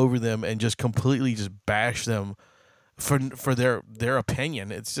all over them and just completely just bash them for their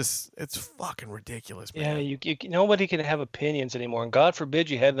opinion, it's fucking ridiculous, man. Yeah, you nobody can have opinions anymore, and God forbid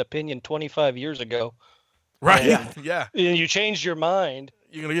you had an opinion 25 years ago. Right? And, Yeah. And you changed your mind.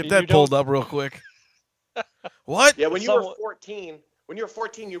 You're gonna get that pulled up real quick. What? Yeah, when you were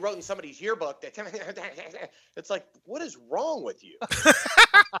 14, you wrote in somebody's yearbook that it's like, what is wrong with you?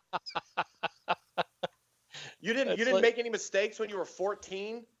 You didn't make any mistakes when you were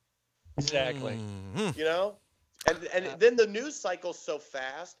 14? Exactly. You know? And then the news cycle's so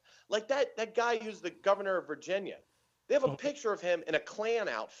fast. Like that guy who's the governor of Virginia. They have a picture of him in a Klan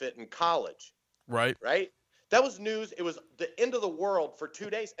outfit in college. Right. Right? That was news. It was the end of the world for 2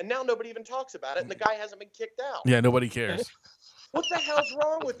 days, and now nobody even talks about it, and the guy hasn't been kicked out. Yeah, nobody cares. What the hell's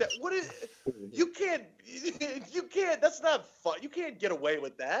wrong with that? What is? You can't. That's not fun. You can't get away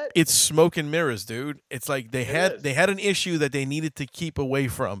with that. It's smoke and mirrors, dude. It's like they is. had an issue that they needed to keep away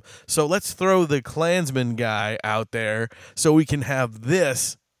from. So let's throw the Klansman guy out there so we can have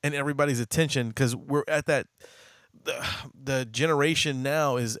this and everybody's attention, because we're at that. The generation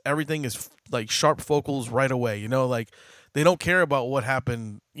now is everything is like sharp focals right away. You know, like they don't care about what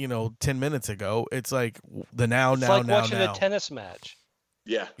happened, 10 minutes ago. It's like the now. It's like watching a tennis match.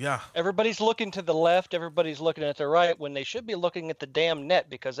 Yeah. Yeah. Everybody's looking to the left. Everybody's looking at the right when they should be looking at the damn net,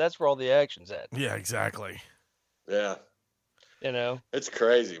 because that's where all the action's at. Yeah, exactly. Yeah. It's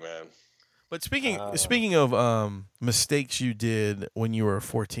crazy, man. But speaking of mistakes you did when you were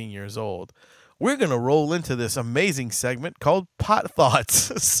 14 years old, we're going to roll into this amazing segment called Pot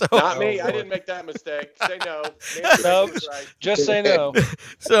Thoughts. So, Not me. I didn't make that mistake. Say no. No, just say no.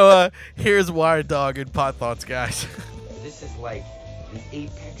 So here's Wired Dog and Pot Thoughts, guys. This is like the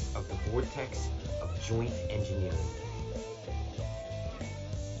apex of the vortex of joint engineering.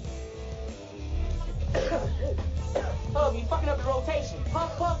 Oh, you fucking up the rotation.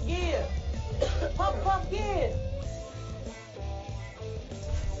 Pump, gear. Pump, gear.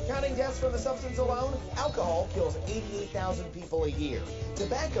 Counting deaths from the substance alone, alcohol kills 88,000 people a year.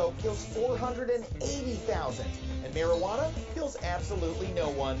 Tobacco kills 480,000. And marijuana kills absolutely no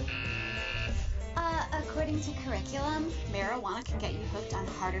one. According to curriculum, marijuana can get you hooked on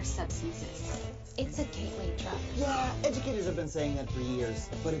harder substances. It's a gateway drug. Yeah, educators have been saying that for years,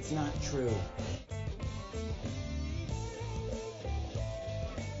 but it's not true.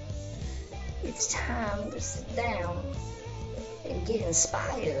 It's time to sit down and get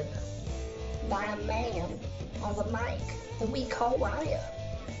inspired by a man on the mic that we call Wire.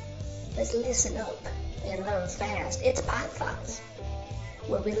 Let's listen up and learn fast. It's Pot Thoughts,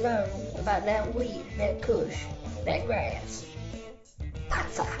 where we learn about that weed, that kush, that grass. Pot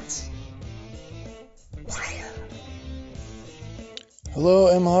Thoughts. Wire. Hello,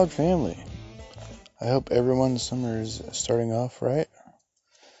 M Hog family. I hope everyone's summer is starting off right.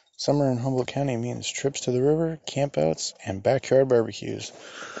 Summer in Humboldt County means trips to the river, campouts, and backyard barbecues.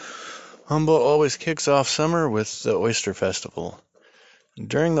 Humboldt always kicks off summer with the Oyster Festival.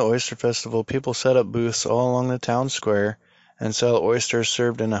 During the Oyster Festival, people set up booths all along the town square and sell oysters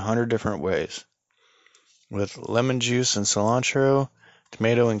served in 100 different ways, with lemon juice and cilantro,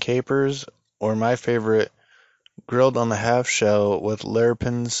 tomato and capers, or my favorite, grilled on the half shell with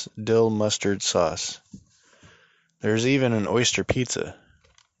Larapin's dill mustard sauce. There's even an oyster pizza,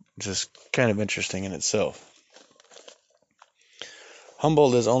 which is kind of interesting in itself.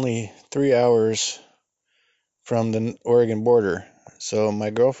 Humboldt is only 3 hours from the Oregon border, so my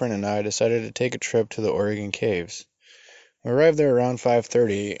girlfriend and I decided to take a trip to the Oregon caves. We arrived there around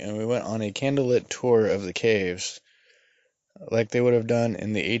 5:30, and we went on a candlelit tour of the caves, like they would have done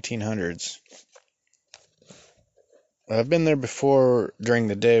in the 1800s. I've been there before during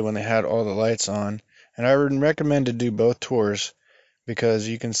the day when they had all the lights on, and I would recommend to do both tours because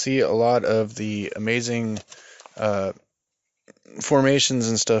you can see a lot of the amazing formations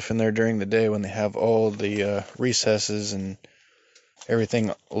and stuff in there during the day when they have all the recesses and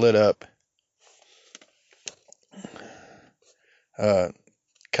everything lit up.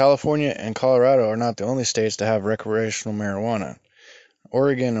 California and Colorado are not the only states to have recreational marijuana.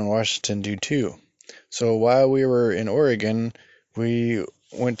 Oregon and Washington do too. So while we were in Oregon, we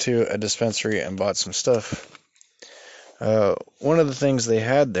went to a dispensary and bought some stuff. One of the things they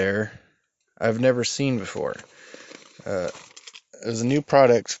had there, I've never seen before. It was a new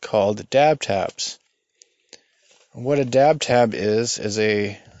product called Dab Tabs. What a Dab Tab is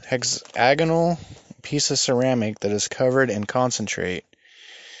a hexagonal piece of ceramic that is covered in concentrate.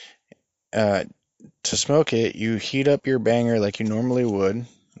 To smoke it, you heat up your banger like you normally would,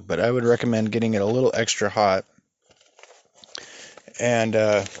 but I would recommend getting it a little extra hot, and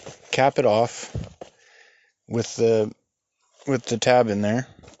cap it off with the tab in there,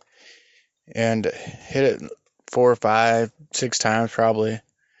 and hit it 4, 5, 6 times probably,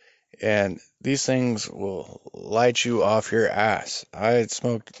 and these things will light you off your ass. I had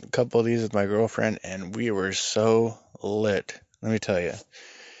smoked a couple of these with my girlfriend, and we were so lit, let me tell you.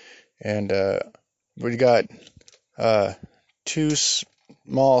 And we got 2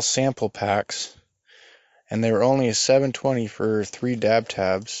 small sample packs, and they were only $7.20 for 3 dab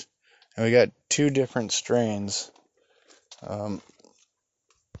tabs, and we got 2 different strains.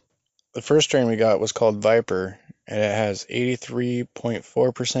 The first strain we got was called Viper, and it has 83.4%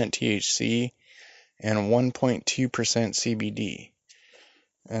 THC and 1.2% CBD.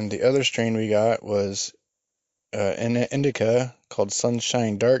 And the other strain we got was an indica called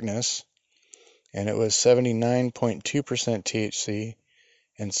Sunshine Darkness, and it was 79.2% THC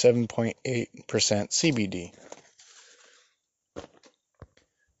and 7.8% CBD.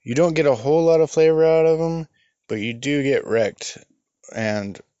 You don't get a whole lot of flavor out of them, but you do get wrecked.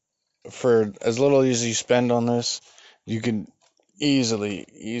 And for as little as you spend on this, you can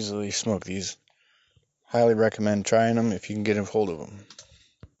easily smoke these. Highly recommend trying them if you can get a hold of them.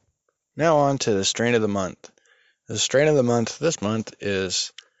 Now on to the strain of the month. The strain of the month this month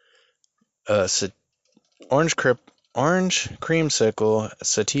is Orange Creamsicle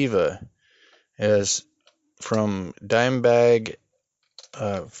Sativa. It is from Dimebag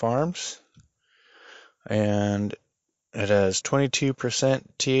Farms, and it has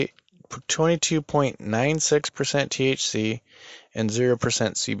 22.96% THC and 0%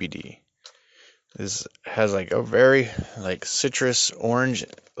 CBD. This has like a very like citrus orange,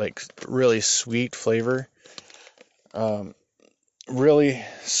 like really sweet flavor. Really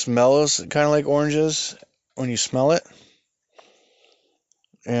smells kind of like oranges when you smell it,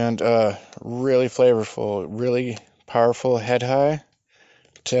 and really flavorful, really powerful head high.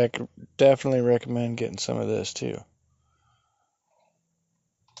 Definitely recommend getting some of this too.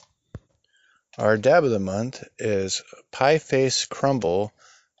 Our dab of the month is Pie Face Crumble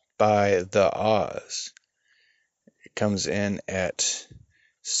by The Oz. It comes in at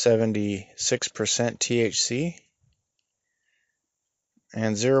 76% THC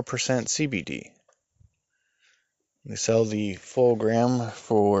and 0% CBD. They sell the full gram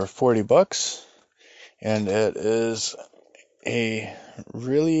for $40, and it is a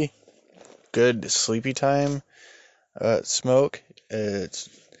really good sleepy time smoke. It's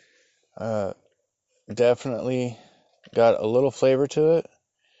definitely got a little flavor to it,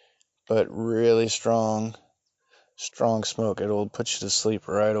 but really strong smoke. It'll put you to sleep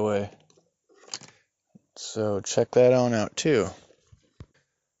right away. So check that on out too.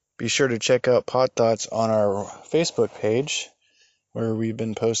 Be sure to check out Pot Thoughts on our Facebook page, where we've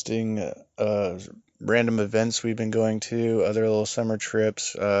been posting random events we've been going to, other little summer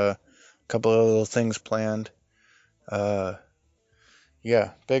trips, a couple of little things planned. Yeah,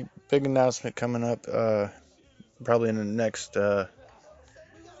 big announcement coming up, probably in the next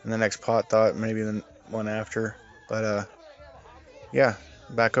Pot Thought, maybe the one after. But yeah,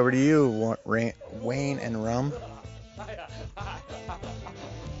 back over to you, Wayne and Rum.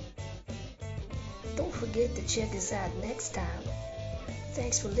 Don't forget to check us out next time.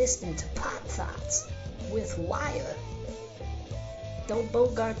 Thanks for listening to Pot Thoughts with Wire. Don't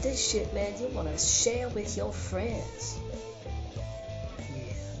bogart this shit, man. You want to share with your friends.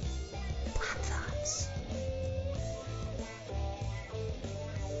 Yeah. Pot Thoughts.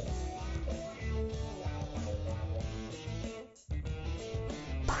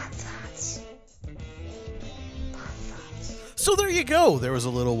 Pot Thoughts. So there you go. There was a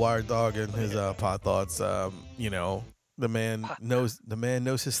little wired dog in his Pot Thoughts. The man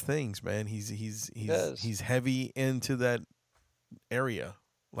knows his things, man. He's heavy into that area.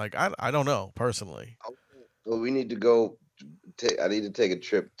 Like I don't know personally. Well, we need to go. I need to take a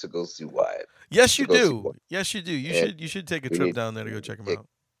trip to go see Wyatt. Yes, you do. Yes, you do. You should take a trip down there to go check him out.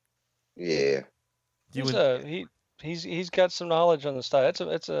 Yeah. He's got some knowledge on the style.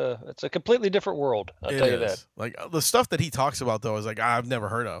 It's a completely different world. I'll tell you that. Like the stuff that he talks about though is like I've never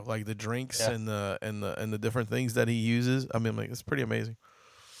heard of. Like the drinks and the different things that he uses. I mean, like it's pretty amazing.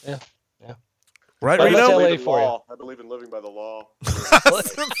 Yeah. Right, I Reno? believe in law. I believe in living by the law.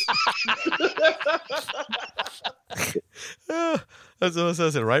 That's what I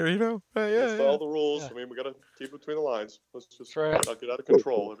said, right, Reno? Let's follow the rules. I mean, we got to keep between the lines. Let's just not get out of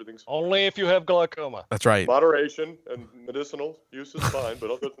control. Everything's only if you have glaucoma. That's right. Moderation and medicinal use is fine,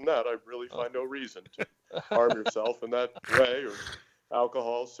 but other than that, I really find no reason to harm yourself in that way. Or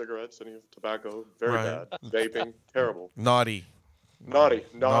alcohol, cigarettes, any tobacco, very bad. Vaping, terrible. Naughty.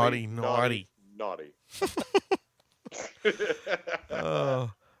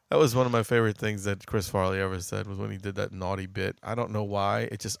 That was one of my favorite things that Chris Farley ever said was when he did that naughty bit. I don't know why.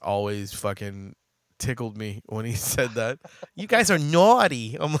 It just always fucking tickled me when he said that. You guys are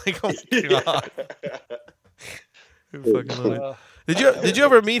naughty. I'm like, oh my God. Fucking love it. Did you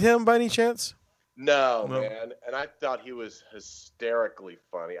ever meet him by any chance? No, man. And I thought he was hysterically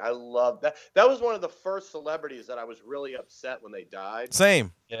funny. I loved that. That was one of the first celebrities that I was really upset when they died.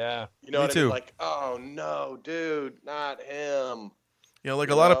 Same. Yeah. You know what I mean? Like, oh no, dude, not him. A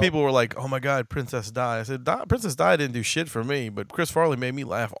lot of people were like, oh my God, Princess Di. I said, Princess Di didn't do shit for me, but Chris Farley made me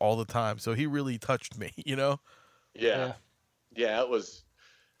laugh all the time. So he really touched me, Yeah, it was.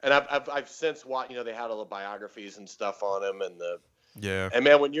 And I've since watched, they had all the biographies and stuff on him, Yeah. And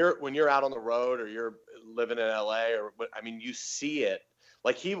man, when you're out on the road or you're living in LA you see it.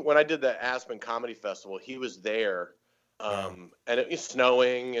 Like when I did the Aspen Comedy Festival, he was there, and it was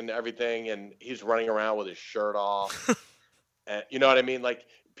snowing and everything, and he's running around with his shirt off, and you know what I mean? Like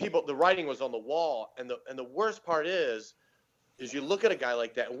the writing was on the wall, and the worst part is you look at a guy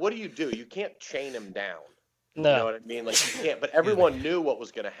like that, and what do? You can't chain him down. No. You know what I mean? Like you can't. But everyone knew what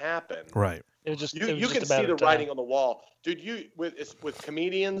was going to happen. Right. It was just you can see the writing on the wall, dude. With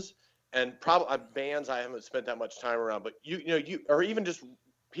comedians and probably bands I haven't spent that much time around, but you or even just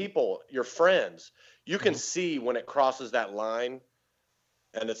people, your friends, you can see when it crosses that line,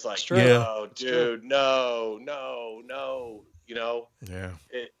 and it's like, oh, dude, no. Yeah.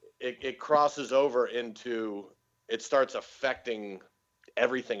 It crosses over into, it starts affecting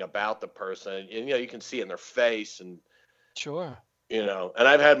everything about the person, and you can see it in their face, and and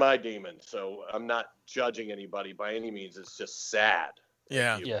I've had my demons, so I'm not judging anybody by any means. It's just sad.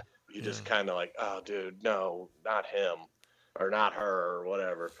 Yeah. You just kind of like, oh, dude, no, not him or not her or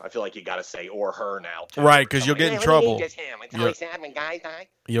whatever. I feel like you got to say or her now, too, right? Because you'll get in trouble. Just him. It's always sad when guys die.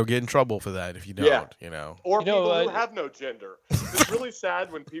 You'll get in trouble for that if you don't. Or people who have no gender. It's really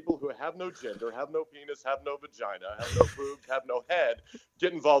sad when people who have no gender, have no penis, have no vagina, have no boobs, have no head,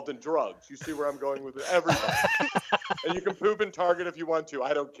 get involved in drugs. You see where I'm going with everybody. And you can poop in Target if you want to.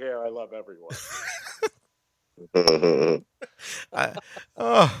 I don't care. I love everyone.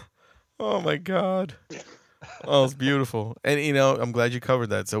 Oh my God. Oh, it's beautiful. And I'm glad you covered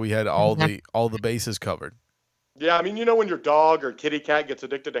that. So we had all the bases covered. Yeah, I mean, when your dog or kitty cat gets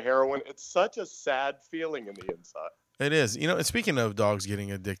addicted to heroin, it's such a sad feeling in the inside. It is. And speaking of dogs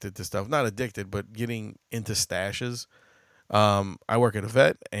getting addicted to stuff, not addicted, but getting into stashes. I work at a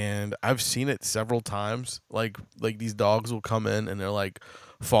vet, and I've seen it several times. Like these dogs will come in and they're like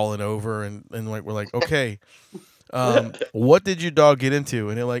falling over, and like we're like, okay, what did your dog get into?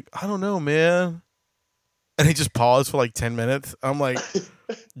 And they're like, I don't know, man. And he just paused for like 10 minutes. I'm like,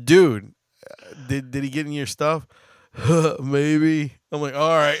 dude, did he get in your stuff? Maybe. I'm like, all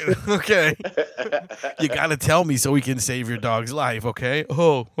right, okay. You got to tell me so we can save your dog's life, okay?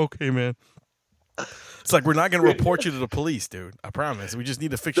 Oh, okay, man. It's like, we're not going to report you to the police, dude. I promise. We just need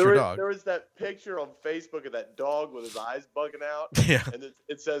to fix your dog. There was that picture on Facebook of that dog with his eyes bugging out. Yeah. And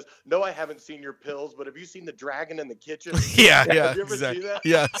it says, no, I haven't seen your pills, but have you seen the dragon in the kitchen? Yeah. Have you ever seen that?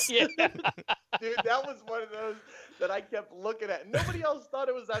 Yes. Yeah. Dude, that was one of those that I kept looking at. Nobody else thought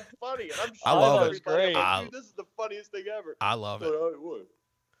it was that funny. And I'm sure I love it. everybody was like, dude, this is the funniest thing ever. I love it. So I would.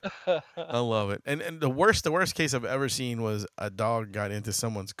 I love it. And the worst case I've ever seen was a dog got into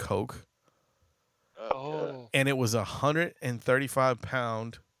someone's Coke. Oh. And it was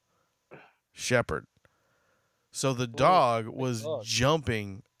 135-pound shepherd. So the dog was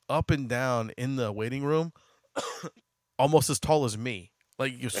jumping up and down in the waiting room, almost as tall as me.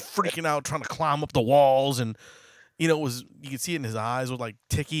 Like he was freaking out, trying to climb up the walls, and you could see it in his eyes was like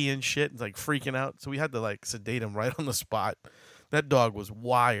ticky and shit, like freaking out. So we had to like sedate him right on the spot. That dog was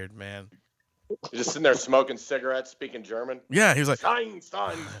wired, man. You're just sitting there smoking cigarettes, speaking German. Yeah, he was like, Stein.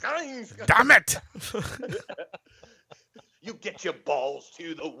 damn it! You get your balls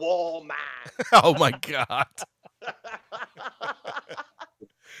to the wall, man. Oh my God.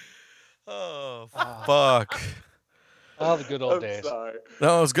 Oh fuck. Oh, the good old days. Sorry.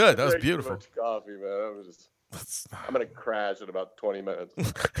 No, it was good. That was Drank beautiful. Too much coffee, man. I'm gonna crash in about 20 minutes.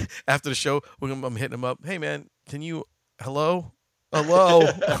 After the show, I'm hitting him up. Hey man, can you? Hello.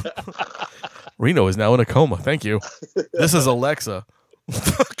 Reno is now in a coma. Thank you. This is Alexa.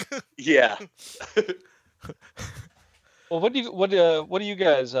 Yeah. Well, what do you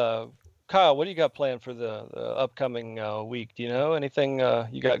guys, Kyle? What do you got planned for the upcoming week? Do you know anything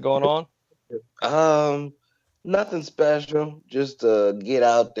you got going on? Nothing special. Just get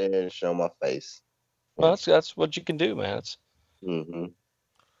out there and show my face. Well, that's what you can do, man.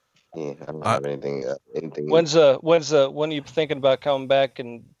 Yeah, I don't have anything. When are you thinking about coming back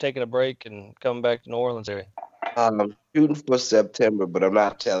and taking a break and coming back to New Orleans area? I'm shooting for September, but I'm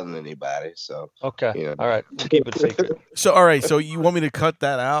not telling anybody. So okay, all right, we'll keep it secret. So all right, so you want me to cut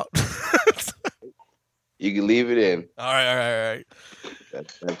that out? You can leave it in. All right.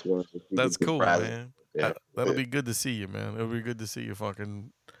 That's cool, private. man. Yeah. That'll be good to see you, man. It'll be good to see your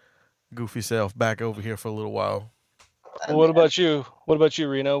fucking goofy self back over here for a little while. Well, what about you? What about you,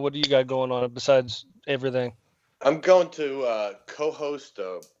 Reno? What do you got going on besides everything? I'm going to co-host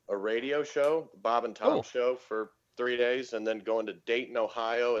a radio show, the Bob and Tom Show, for 3 days, and then going to Dayton,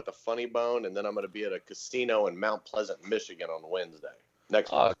 Ohio at the Funny Bone, and then I'm going to be at a casino in Mount Pleasant, Michigan on Wednesday.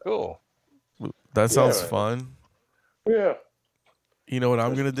 Next Wednesday. Cool. That sounds fun. Yeah. You know what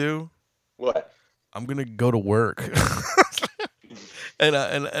I'm gonna do? What? I'm gonna go to work, and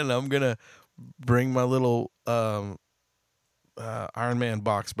I'm gonna bring my little Iron Man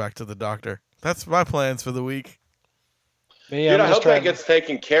box back to the doctor. That's my plans for the week. Dude, I hope that gets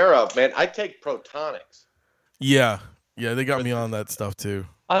taken care of, man. I take Protonics. Yeah, they got me on that stuff too.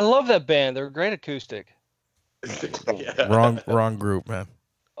 I love that band. They're great acoustic. Wrong group, man.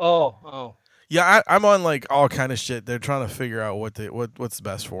 Oh. Yeah, I'm on like all kind of shit. They're trying to figure out what's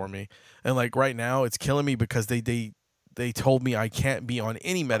best for me, and like right now it's killing me because they told me I can't be on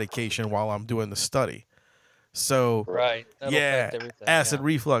any medication while I'm doing the study. So right, that'll affect everything, acid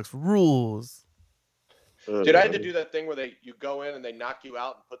reflux rules. Dude, I had to do that thing where you go in and they knock you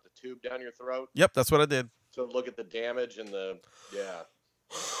out and put the tube down your throat. Yep, that's what I did. So look at the damage and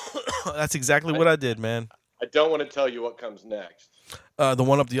That's exactly what I did, man. I don't want to tell you what comes next. The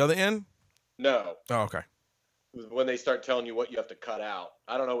one up the other end? No. Oh, okay. When they start telling you what you have to cut out.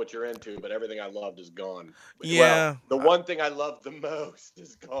 I don't know what you're into, but everything I loved is gone. Yeah. Well, the one thing I loved the most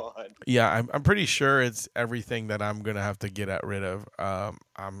is gone. Yeah, I'm pretty sure it's everything that I'm gonna have to get rid of.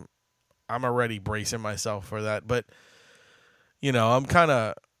 I'm already bracing myself for that, but I'm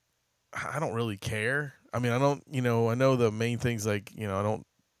I don't really care. I mean, I don't, I know the main things like, I don't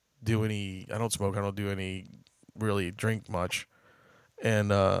smoke, I don't do any really drink much.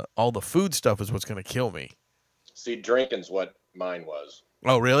 And all the food stuff is what's going to kill me. See, drinking's what mine was.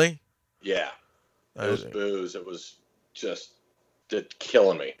 Oh, really? Yeah. It was booze. It was just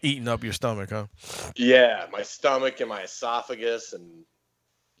killing me. Eating up your stomach, huh? Yeah, my stomach and my esophagus and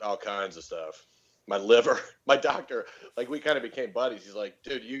all kinds of stuff. My liver. My doctor, like, we kind of became buddies. He's like,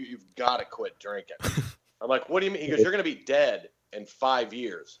 dude, you've got to quit drinking. I'm like, what do you mean? He goes, you're going to be dead in 5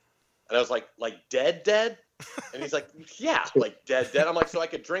 years. And I was like dead? And he's like, yeah, like dead. I'm like, so I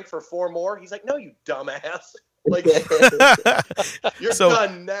could drink for 4 more? He's like, no, you dumbass. Like, you're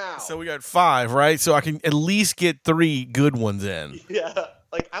done now. So we got 5, right? So I can at least get 3 good ones in. Yeah,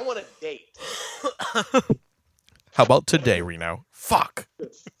 like I want a date. How about today, Reno? Fuck.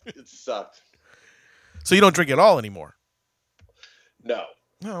 It sucked. So you don't drink at all anymore? No.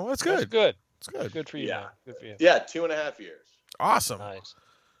 No, that's good. That's good. It's good. Good for you. Yeah. Man. Good for you. Yeah, 2.5 years. Awesome. Nice.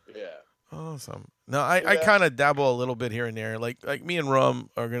 Yeah. Awesome. No, I kind of dabble a little bit here and there. Like me and Rum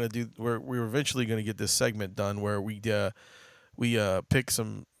are gonna do. We're eventually gonna get this segment done where we pick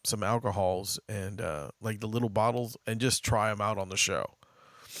some alcohols and like the little bottles and just try them out on the show.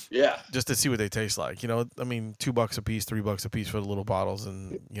 Yeah. Just to see what they taste like. I mean, $2 a piece, $3 a piece for the little bottles,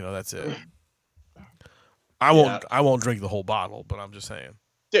 and that's it. I won't drink the whole bottle, but I'm just saying.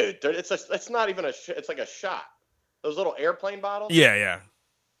 Dude, it's not even it's like a shot. Those little airplane bottles? Yeah.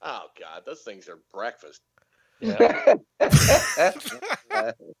 Oh, God, those things are breakfast. Yeah.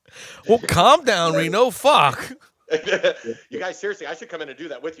 Well, calm down, Reno. Fuck. You guys, seriously, I should come in and do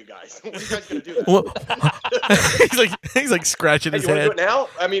that with you guys. When are you guys going to do that? Well, he's like scratching his you head. Want to do it now?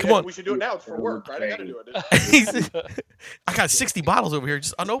 I mean, Come on. we should do it now. It's for work, right? I got to do it. I got 60 bottles over here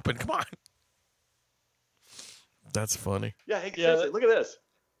just unopened. Come on. That's funny. Yeah, hey, seriously, look at this.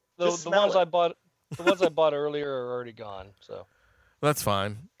 The ones I bought earlier are already gone. So that's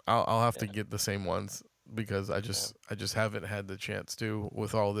fine. I'll have to get the same ones because I just haven't had the chance to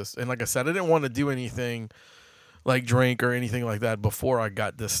with all this. And like I said, I didn't want to do anything like drink or anything like that before I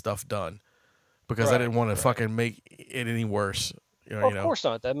got this stuff done because I didn't want to fucking make it any worse. Of course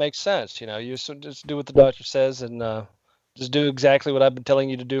not. That makes sense. You just do what the doctor says and just do exactly what I've been telling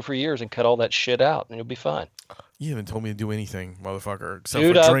you to do for years and cut all that shit out and you'll be fine. You haven't told me to do anything, motherfucker, except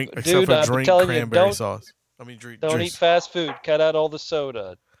for drink cranberry sauce. I mean, don't eat fast food. Cut out all the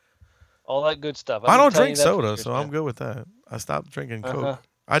soda, all that good stuff. I don't drink soda, so I'm good with that. I stopped drinking Coke.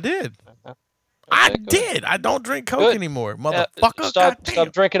 I did. I did. I don't drink Coke anymore, motherfucker. Stop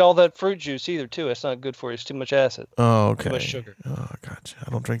drinking all that fruit juice either, too. It's not good for you. It's too much acid. Oh, okay. Too much sugar. Oh, gotcha. I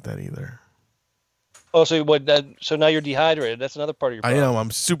don't drink that either. Oh, so what? So now you're dehydrated. That's another part of your problem. I am.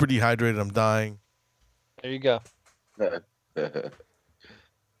 I'm super dehydrated. I'm dying. There you go.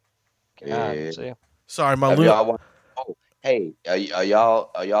 Yeah. See? Sorry, my little. Hey, are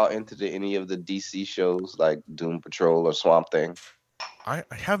y'all into any of the DC shows like Doom Patrol or Swamp Thing? I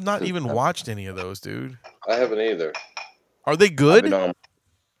have not even watched any of those, dude. I haven't either. Are they good?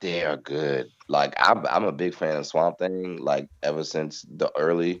 They are good. Like I'm a big fan of Swamp Thing. Like ever since the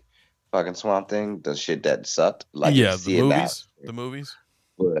early fucking Swamp Thing, the shit that sucked. Like the movies.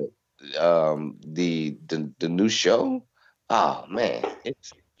 But the new show, oh man,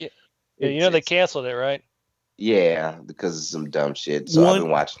 it's they canceled it, right? Yeah, because of some dumb shit. So I've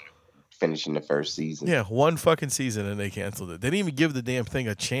been finishing the first season. Yeah, one fucking season and they canceled it. They didn't even give the damn thing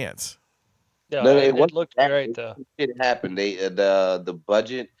a chance. Yeah, No, it wasn't looked that. great though. It happened. They the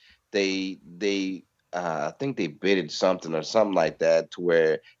budget. They I think they bidded something or something like that to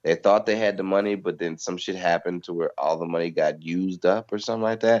where they thought they had the money, but then some shit happened to where all the money got used up or something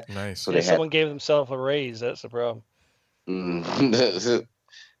like that. Nice. So Yeah, they had someone gave themselves a raise. That's the problem.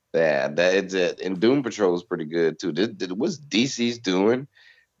 yeah, that it's it. And Doom Patrol is pretty good too. What's DC's doing?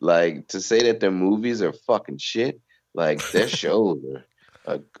 Like to say that their movies are fucking shit. Like their shows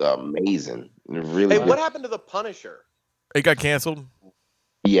are amazing. They're really Hey, good. what happened to the Punisher? It got canceled.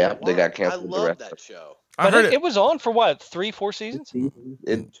 Yeah, they got I canceled. the love rest that of show. I But heard it was on for what, 3-4 seasons?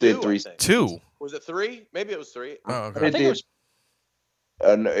 it Two, did I 3 think. two. Was it 3? Maybe it was 3. Oh, I okay. think it was.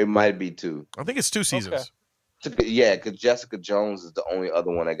 No, it might be 2. I think it's 2 seasons. Yeah, because Jessica Jones is the only other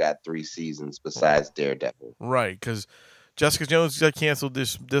one that got 3 seasons besides Daredevil. Right, because Jessica Jones got canceled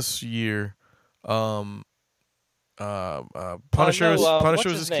this year. Punisher what's was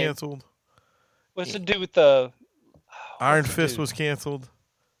his just name? canceled. What's to do with the Iron the Fist dude? was canceled.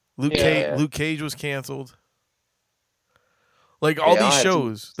 Luke Yeah. Cage was canceled. Like all Yeah, I these had to-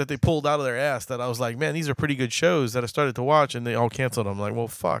 shows that they pulled out of their ass that I was like, man, these are pretty good shows that I started to watch, and they all canceled. I'm like, well,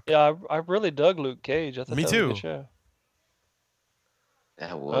 fuck. Yeah, I really dug Luke Cage. I thought Me that was a too. good show.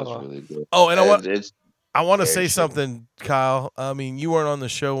 That was Oh. really good. Oh, and I want It's to very say true. something, Kyle. I mean, you weren't on the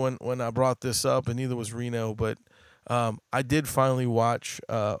show when I brought this up, and neither was Reno, but I did finally watch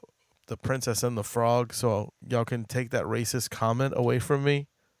The Princess and the Frog, so y'all can take that racist comment away from me.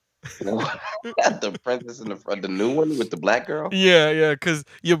 the Princess and the new one with the black girl. Yeah, because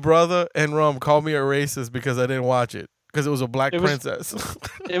your brother and Rum called me a racist because I didn't watch it, because it was a black It was- princess.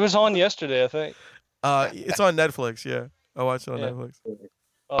 It was on yesterday, I think. It's on Netflix, yeah. I watched it on Yeah. Netflix.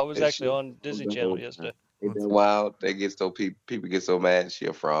 Oh, it was That actually shit on Disney was Channel the whole yesterday. Ain't that wild? They get so people get so mad she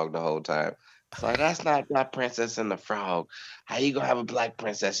a frog the whole time. It's like that's not Princess and the Frog. How you gonna have a black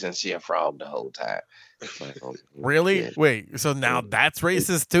princess and she a frog the whole time? It's like, oh, Really? yeah. Wait, so now that's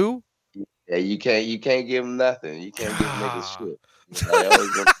racist too? Yeah, you can't give them nothing. You can't give niggas shit. You know, they always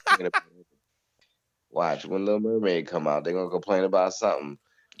gonna complain about it. Watch when Little Mermaid come out, they're gonna complain about something.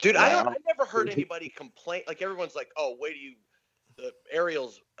 Dude, Wow. I never heard anybody complain. Like everyone's like, "Oh, wait, the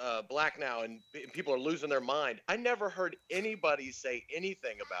Ariel's black now," and people are losing their mind. I never heard anybody say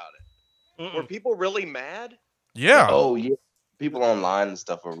anything about it. Were people really mad? Yeah. Oh yeah. People online and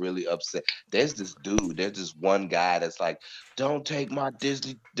stuff are really upset. There's this one guy that's like, "Don't take my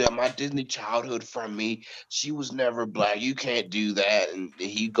Disney childhood from me. She was never black. You can't do that." And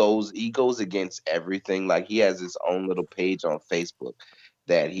he goes against everything. Like he has his own little page on Facebook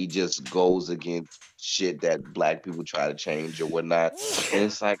that he just goes against shit that black people try to change or whatnot. And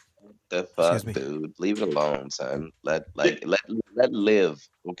it's like, what the fuck, dude? Leave it alone, son. Let live.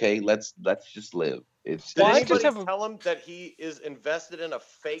 Okay, let's just live. It's Did Well, I anybody just have tell him that he is invested in a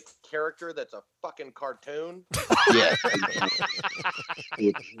fake character that's a fucking cartoon? yeah.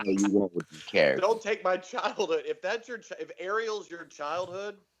 You want with your character. Don't take my childhood. If that's if Ariel's your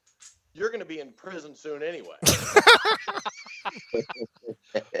childhood, you're gonna be in prison soon anyway.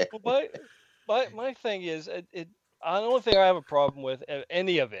 Well, my thing is, the only thing I have a problem with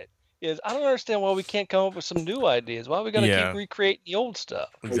any of it is I don't understand why we can't come up with some new ideas. Why we gotta keep recreating the old stuff?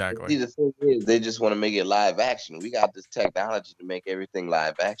 See, Exactly. the thing is, they just want to make it live action. We got this technology to make everything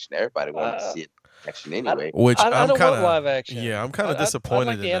live action. Everybody wants to see it in action anyway. Which I I'm don't kind want live action. Yeah, I'm kind of I disappointed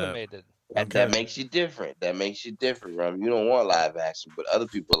like the in animated. That makes you different. That makes you different, Rum. You don't want live action, but other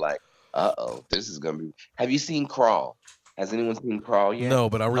people are like, uh-oh, this is gonna be. Have you seen Crawl? Has anyone seen Crawl that. yet? No,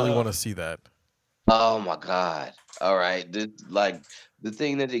 but I really want to see that. Oh my God! All right, the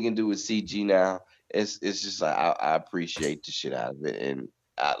thing that they can do with CG now, it's just like I appreciate the shit out of it, and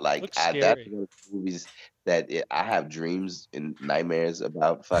that's Looks one scary. of the movies that I have dreams and nightmares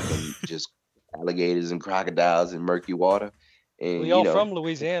about fucking just alligators and crocodiles in murky water, and We all from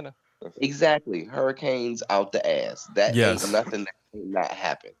Louisiana. exactly hurricanes out the ass. That Yes. ain't nothing that ain't not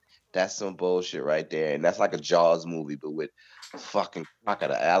happen. That's some bullshit right there, and that's like a Jaws movie, but with fucking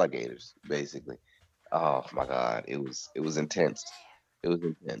crocodile alligators, basically. Oh my God, it was intense. It was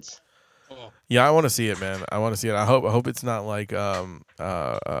intense. Yeah, I want to see it, man. I want to see it. I hope it's not like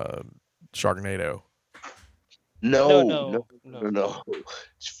Sharknado. No.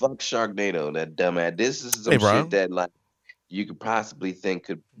 Fuck Sharknado, that dumbass. This is some Hey, bro. shit that like you could possibly think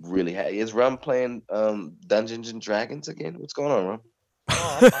could really happen. Is Rum playing Dungeons and Dragons again? What's going on, Rum?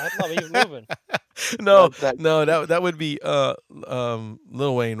 Oh, I'm not even moving. No, that would be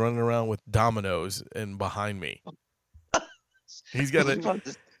Lil Wayne running around with dominoes and behind me. He's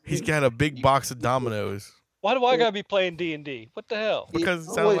got a big box of dominoes. Why do I gotta be playing D&D? What the hell? Because it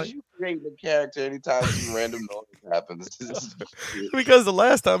sounds Always like you create a character anytime some random noise happens. Because the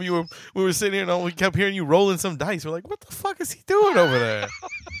last time we were sitting here and we kept hearing you rolling some dice. We're like, what the fuck is he doing over there?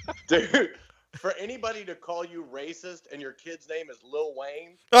 Dude, for anybody to call you racist and your kid's name is Lil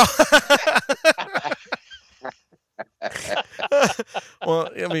Wayne. Well,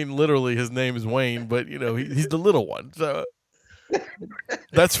 I mean, literally, his name is Wayne, but he's the little one. So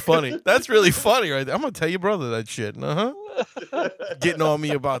that's funny. That's really funny, right there. I'm gonna tell your brother that shit. Getting on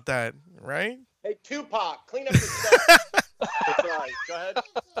me about that, right? Hey, Tupac, clean up your stuff. That's right. Go ahead.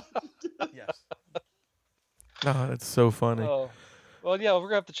 Yes. Oh, that's so funny. Oh. Well, yeah, we're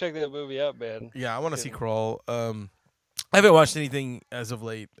gonna have to check that movie out, man. Yeah, I want to see Crawl. I haven't watched anything as of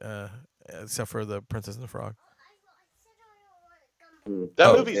late, except for the Princess and the Frog.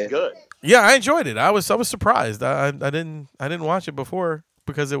 That movie's good. Yeah, I enjoyed it. I was surprised. I didn't watch it before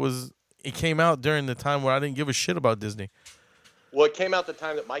because it came out during the time where I didn't give a shit about Disney. Well, it came out the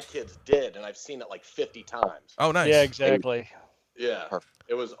time that my kids did, and I've seen it like 50 times. Oh, nice. Yeah, exactly. Yeah,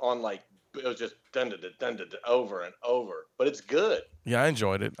 it was on it was just done over and over, but it's good. Yeah, I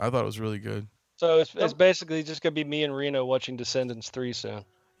enjoyed it. I thought it was really good. So it's basically just gonna be me and Reno watching Descendants 3 soon.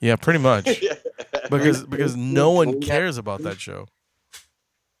 Yeah, pretty much. because no one cares about that show.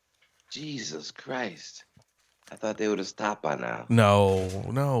 Jesus Christ. I thought they would have stopped by now.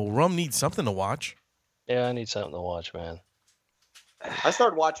 No. Rum needs something to watch. Yeah, I need something to watch, man. I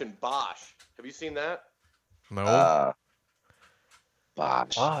started watching Bosch. Have you seen that? No.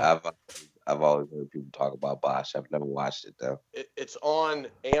 Bosch. I've always heard people talk about Bosch. I've never watched it though. It's on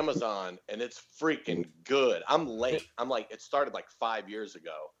Amazon and it's freaking good. I'm late. It started like 5 years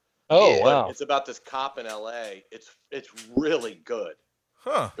ago. Oh, wow. It's about this cop in LA. It's really good.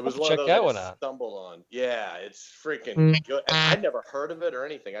 Huh. It was I'll one check of those that I one out. stumbled on. Yeah, it's freaking good. And I'd never heard of it or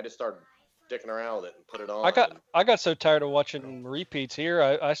anything. I just started dicking around with it and put it on. I got so tired of watching repeats here.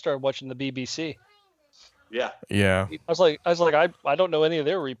 I started watching the BBC. Yeah. Yeah. I was like, I don't know any of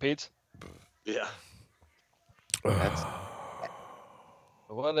their repeats. Yeah.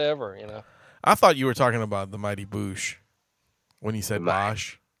 Whatever, I thought you were talking about the Mighty Boosh when you said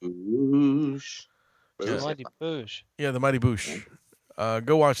Bosch. Boosh. The Mighty Boosh. Yeah, the Mighty Boosh.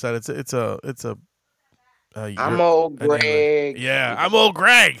 Go watch that. It's a. I'm old Greg. Yeah, I'm old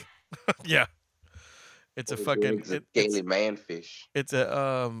Greg. Yeah. It's a fucking Scaly Manfish. It's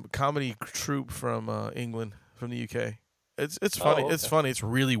a comedy troupe from England, from the UK. It's funny. okay. It's funny. It's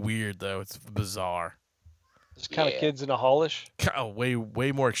really weird though. It's bizarre. Just kind of kids in a hallish. Oh,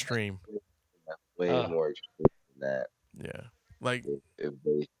 way more extreme. Way more extreme than that. Yeah, like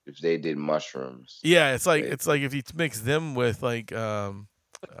if they did mushrooms. Yeah, it's like if you mix them with like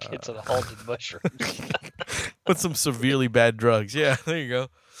kids in a halted mushroom. with some severely bad drugs. Yeah, there you go.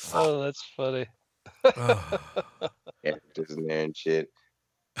 Oh, that's funny. Actors in there and shit.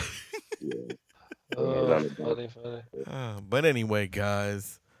 Yeah. Oh, funny. But anyway,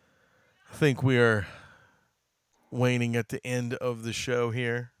 guys, I think we are waning at the end of the show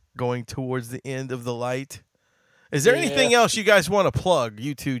here, going towards the end of the light. Is there anything else you guys want to plug,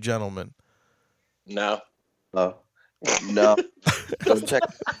 you two gentlemen? No. Go check.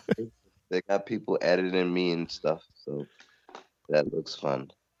 They got people editing me and stuff, so that looks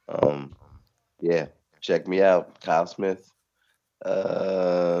fun. Yeah, check me out, Kyle Smith.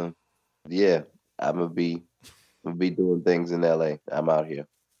 Yeah, I'm gonna be doing things in LA. I'm out here.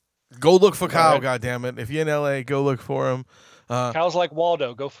 Go look for Kyle, goddammit. If you're in LA, go look for him. Kyle's like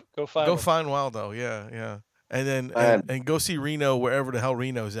Waldo. Go find him. Go find Waldo. Yeah. And then and go see Reno wherever the hell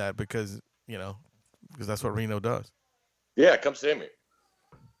Reno's at because that's what Reno does. Yeah, come see me.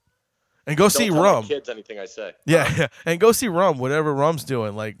 And go see tell Rum. My kids anything I say. Yeah, and go see Rum, whatever Rum's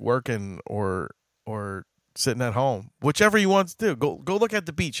doing, like working or sitting at home, whichever he wants to do. Go look at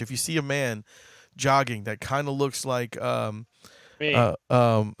the beach. If you see a man jogging that kind of looks like me.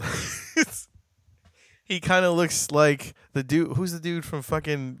 He kind of looks like the dude. Who's the dude from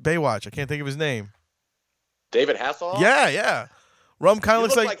fucking Baywatch? I can't think of his name. David Hasselhoff? Yeah. Rum kind of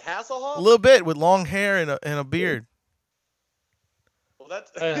looks like Hasselhoff? A little bit with long hair and a beard. Well,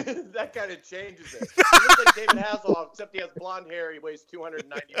 that kind of changes it. He looks like David Hasselhoff, except he has blonde hair. He weighs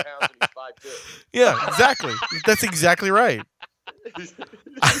 290 pounds and he's 5'2". Yeah, exactly. That's exactly right.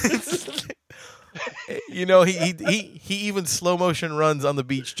 He even slow motion runs on the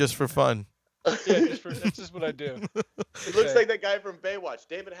beach just for fun. Yeah, that's just what I do. It looks like that guy from Baywatch,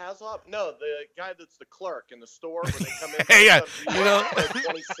 David Hasselhoff. No, the guy that's the clerk in the store when they come in. Hey, yeah,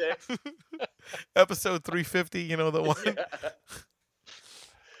 26. Episode 350. The one. Yeah.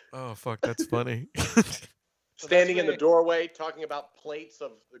 Oh fuck, that's funny. Standing in the doorway, talking about plates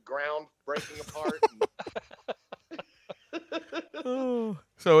of the ground breaking apart.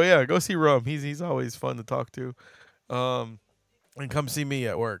 So yeah, go see Rum. He's always fun to talk to. And come see me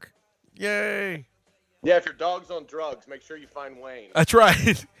at work. Yay! Yeah, if your dog's on drugs, make sure you find Wayne. That's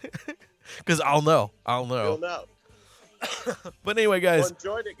right. Because I'll know. You'll know. But anyway, guys. Well,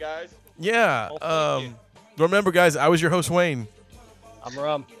 enjoyed it, guys. Yeah. Remember, guys, I was your host, Wayne. I'm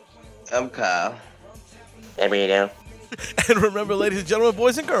Rum. I'm Kyle. And And remember, ladies and gentlemen,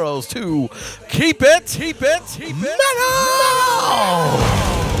 boys and girls, to keep it metal!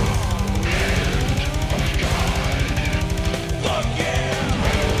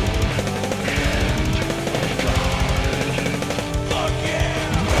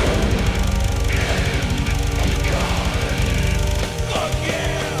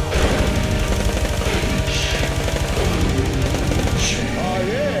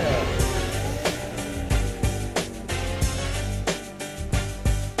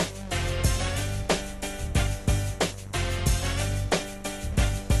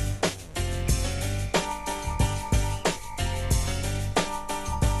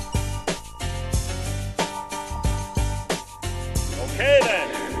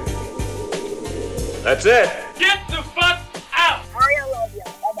 That's it.